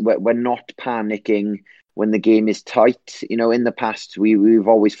 We're not panicking when the game is tight. In the past, we've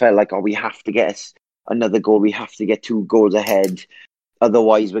always felt like, we have to get another goal. We have to get 2 goals ahead.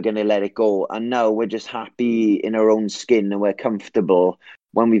 Otherwise, we're going to let it go. And now we're just happy in our own skin, and we're comfortable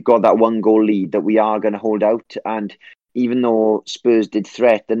when we've got that 1-goal lead that we are going to hold out. And even though Spurs did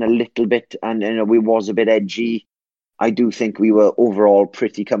threaten a little bit and we was a bit edgy, I do think we were overall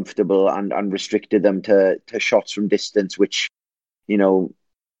pretty comfortable and restricted them to shots from distance, which,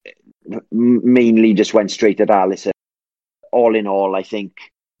 mainly just went straight at Alisson. All in all, I think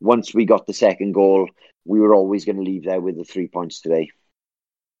once we got the second goal, we were always going to leave there with the 3 points today.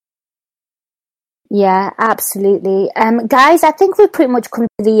 Yeah, absolutely. Guys, I think we've pretty much come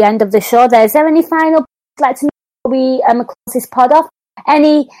to the end of the show there. Is there any final you'd like to know before we close this pod off?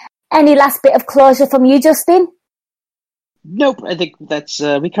 Any last bit of closure from you, Justin? Nope, I think that's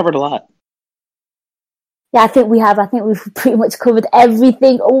we covered a lot. Yeah, I think we have. I think we've pretty much covered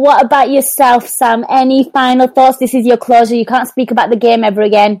everything. What about yourself, Sam? Any final thoughts? This is your closure. You can't speak about the game ever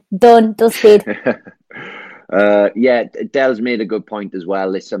again. Done, dusted. Yeah, Del's made a good point as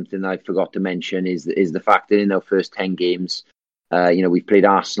well. It's something I forgot to mention is the fact that in our first 10 games, we've played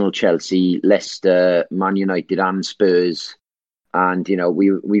Arsenal, Chelsea, Leicester, Man United and Spurs. And,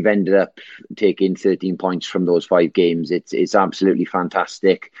 we've ended up taking 13 points from those 5 games. It's absolutely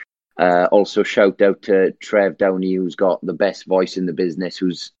fantastic. Also, shout out to Trev Downey, who's got the best voice in the business,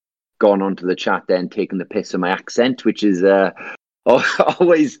 who's gone onto the chat there and taken the piss of my accent, which is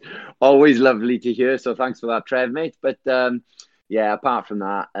always lovely to hear. So thanks for that, Trev, mate. But apart from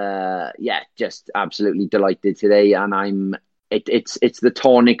that, just absolutely delighted today, and it's the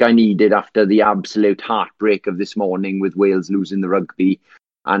tonic I needed after the absolute heartbreak of this morning with Wales losing the rugby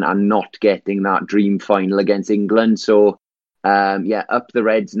and not getting that dream final against England. So up the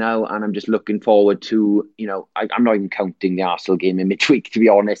Reds now, and I'm just looking forward to, I'm not even counting the Arsenal game in midweek, to be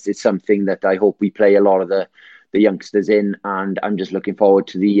honest. It's something that I hope we play a lot of the youngsters in, and I'm just looking forward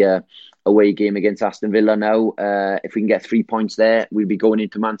to the away game against Aston Villa now. If we can get 3 points there, we'll be going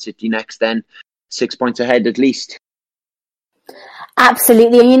into Man City next then, 6 points ahead at least.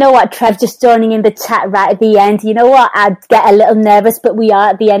 Absolutely. And you know what, Trev, just joining in the chat right at the end, you know what, I'd get a little nervous, but we are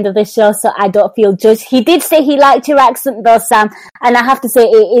at the end of the show, so I don't feel judged. He did say he liked your accent though, Sam, and I have to say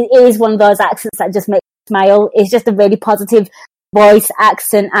it is one of those accents that just makes me smile. It's just a really positive voice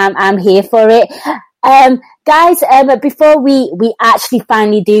accent. I'm here for it. Guys, before we actually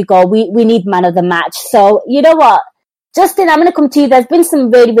finally do go, we need man of the match. So, you know what, Justin, I'm going to come to you. There's been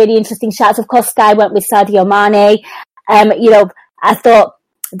some really, really interesting shots. Of course, Sky went with Sadio Mane. I thought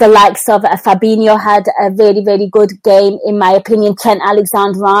the likes of Fabinho had a very, very good game, in my opinion. Trent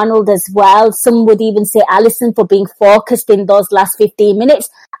Alexander-Arnold as well. Some would even say Alisson for being focused in those last 15 minutes.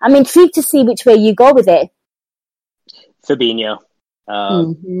 I'm intrigued to see which way you go with it. Fabinho.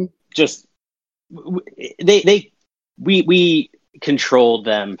 Just, we controlled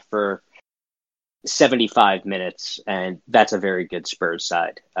them for 75 minutes, and that's a very good Spurs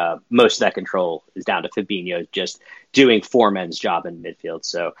side. Most of that control is down to Fabinho just doing four men's job in midfield.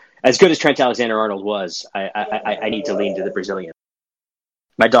 So as good as Trent Alexander-Arnold was, I need to lean to the Brazilian.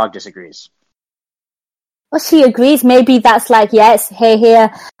 My dog disagrees. Well, she agrees. Maybe that's like, yes, here.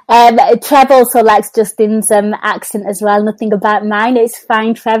 Trev also likes Justin's accent as well. Nothing about mine. It's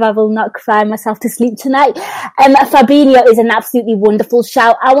fine, Trev. I will not cry myself to sleep tonight. Fabinho is an absolutely wonderful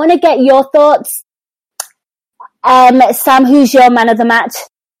shout. I want to get your thoughts. Sam, who's your man of the match?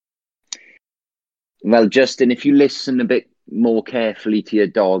 Well, Justin, if you listen a bit more carefully to your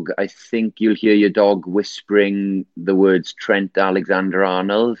dog, I think you'll hear your dog whispering the words Trent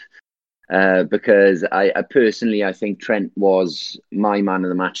Alexander-Arnold. Because I personally think Trent was my man of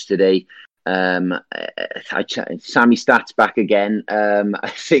the match today. Sammy Stats back again. I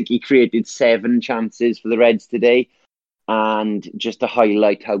think he created 7 chances for the Reds today. And just to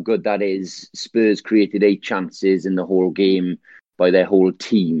highlight how good that is, Spurs created 8 chances in the whole game by their whole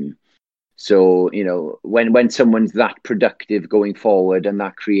team. So, when someone's that productive going forward and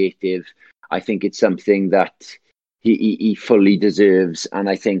that creative, I think it's something that he fully deserves. And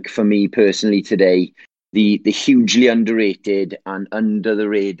I think for me personally today, the hugely underrated and under the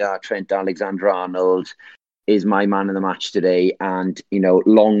radar Trent Alexander-Arnold is my man of the match today. And,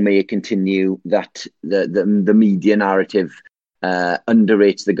 long may it continue that the media narrative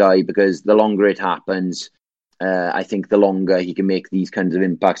underrates the guy, because the longer it happens, I think the longer he can make these kinds of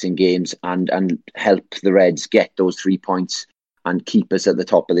impacts in games and help the Reds get those 3 points and keep us at the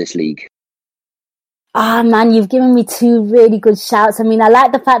top of this league. Ah, man, you've given me 2 really good shouts. I mean, I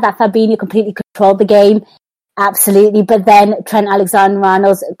like the fact that Fabinho completely controlled the game. Absolutely. But then Trent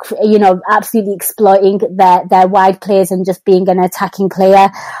Alexander-Arnold's, absolutely exploiting their wide plays and just being an attacking player.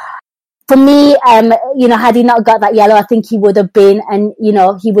 For me, had he not got that yellow, I think he would have been, and,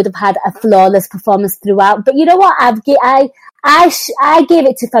 he would have had a flawless performance throughout. But you know what? I gave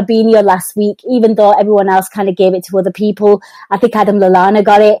it to Fabinho last week, even though everyone else kind of gave it to other people. I think Adam Lallana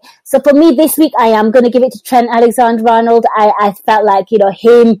got it. So for me this week, I am going to give it to Trent Alexander-Arnold. I felt like,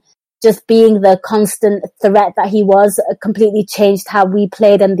 him just being the constant threat that he was, completely changed how we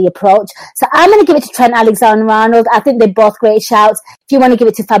played and the approach. So I'm going to give it to Trent Alexander-Arnold. I think they're both great shouts. If you want to give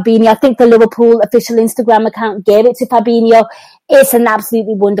it to Fabinho, I think the Liverpool official Instagram account gave it to Fabinho. It's an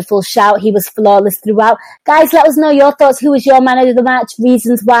absolutely wonderful shout. He was flawless throughout. Guys, let us know your thoughts. Who was your man of the match?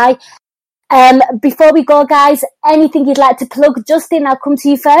 Reasons why. Before we go, guys, anything you'd like to plug? Justin, I'll come to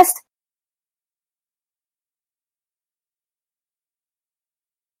you first.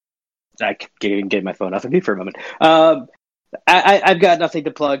 I can get my phone off of me for a moment. I've got nothing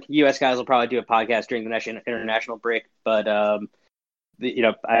to plug. U.S. guys will probably do a podcast during the international break, but I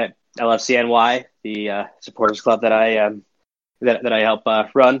love CNY, the supporters club that I help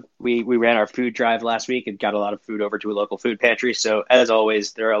run. We ran our food drive last week and got a lot of food over to a local food pantry. So as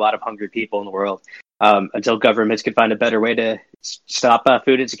always, there are a lot of hungry people in the world. Until governments can find a better way to stop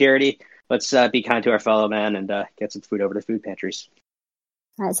food insecurity, let's be kind to our fellow man and get some food over to food pantries.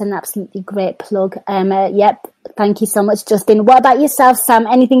 That's an absolutely great plug. Yep, thank you so much, Justin. What about yourself, Sam?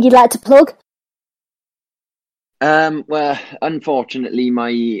 Anything you'd like to plug? Well, unfortunately,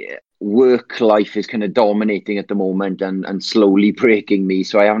 my work life is kind of dominating at the moment and slowly breaking me,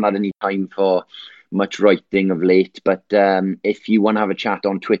 so I haven't had any time for much writing of late. But if you want to have a chat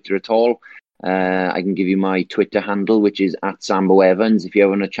on Twitter at all, I can give you my Twitter handle, which is @SamboEvans. If you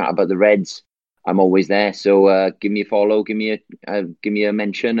ever want to chat about the Reds, I'm always there. So give me a follow, give me a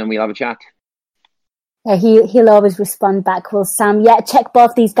mention, and we'll have a chat. Yeah, he'll always respond back. Well, Sam, yeah, check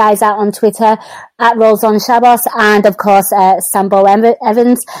both these guys out on Twitter @RollsOnShabos and of course Sambo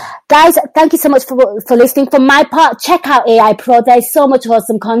Evans. Guys, thank you so much for listening. For my part, check out AI Pro. There's so much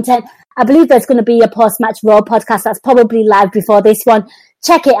awesome content. I believe there's going to be a post-match Raw podcast that's probably live before this one.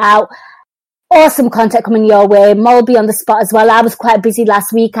 Check it out. Awesome content coming your way. Mo will be on the spot as well. I was quite busy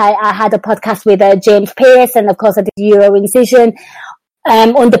last week. I had a podcast with James Pearce, and of course I did Euro Incision.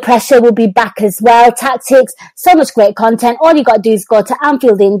 Under Pressure will be back as well. Tactics, so much great content. All you got to do is go to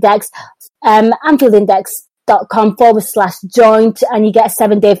Anfield Index, AnfieldIndex.com/joint, and you get a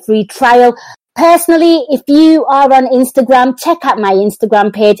 7-day free trial. Personally, if you are on Instagram, check out my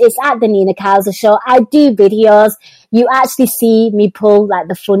Instagram page. It's @The Nina Kauser Show. I do videos. You actually see me pull like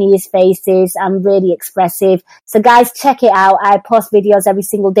the funniest faces. I'm really expressive. So guys, check it out. I post videos every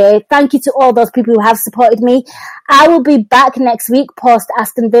single day. Thank you to all those people who have supported me. I will be back next week post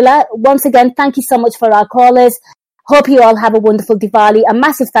Aston Villa. Once again, thank you so much for our callers. Hope you all have a wonderful Diwali. A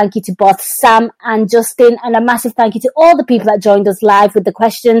massive thank you to both Sam and Justin, and a massive thank you to all the people that joined us live with the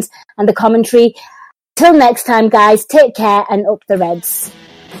questions and the commentary. Till next time, guys, take care and up the Reds.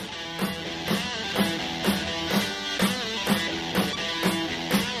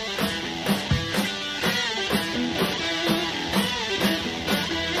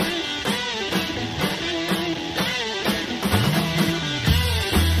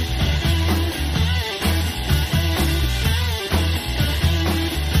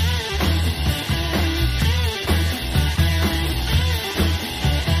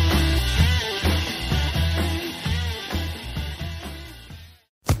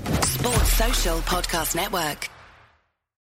 Social Podcast Network.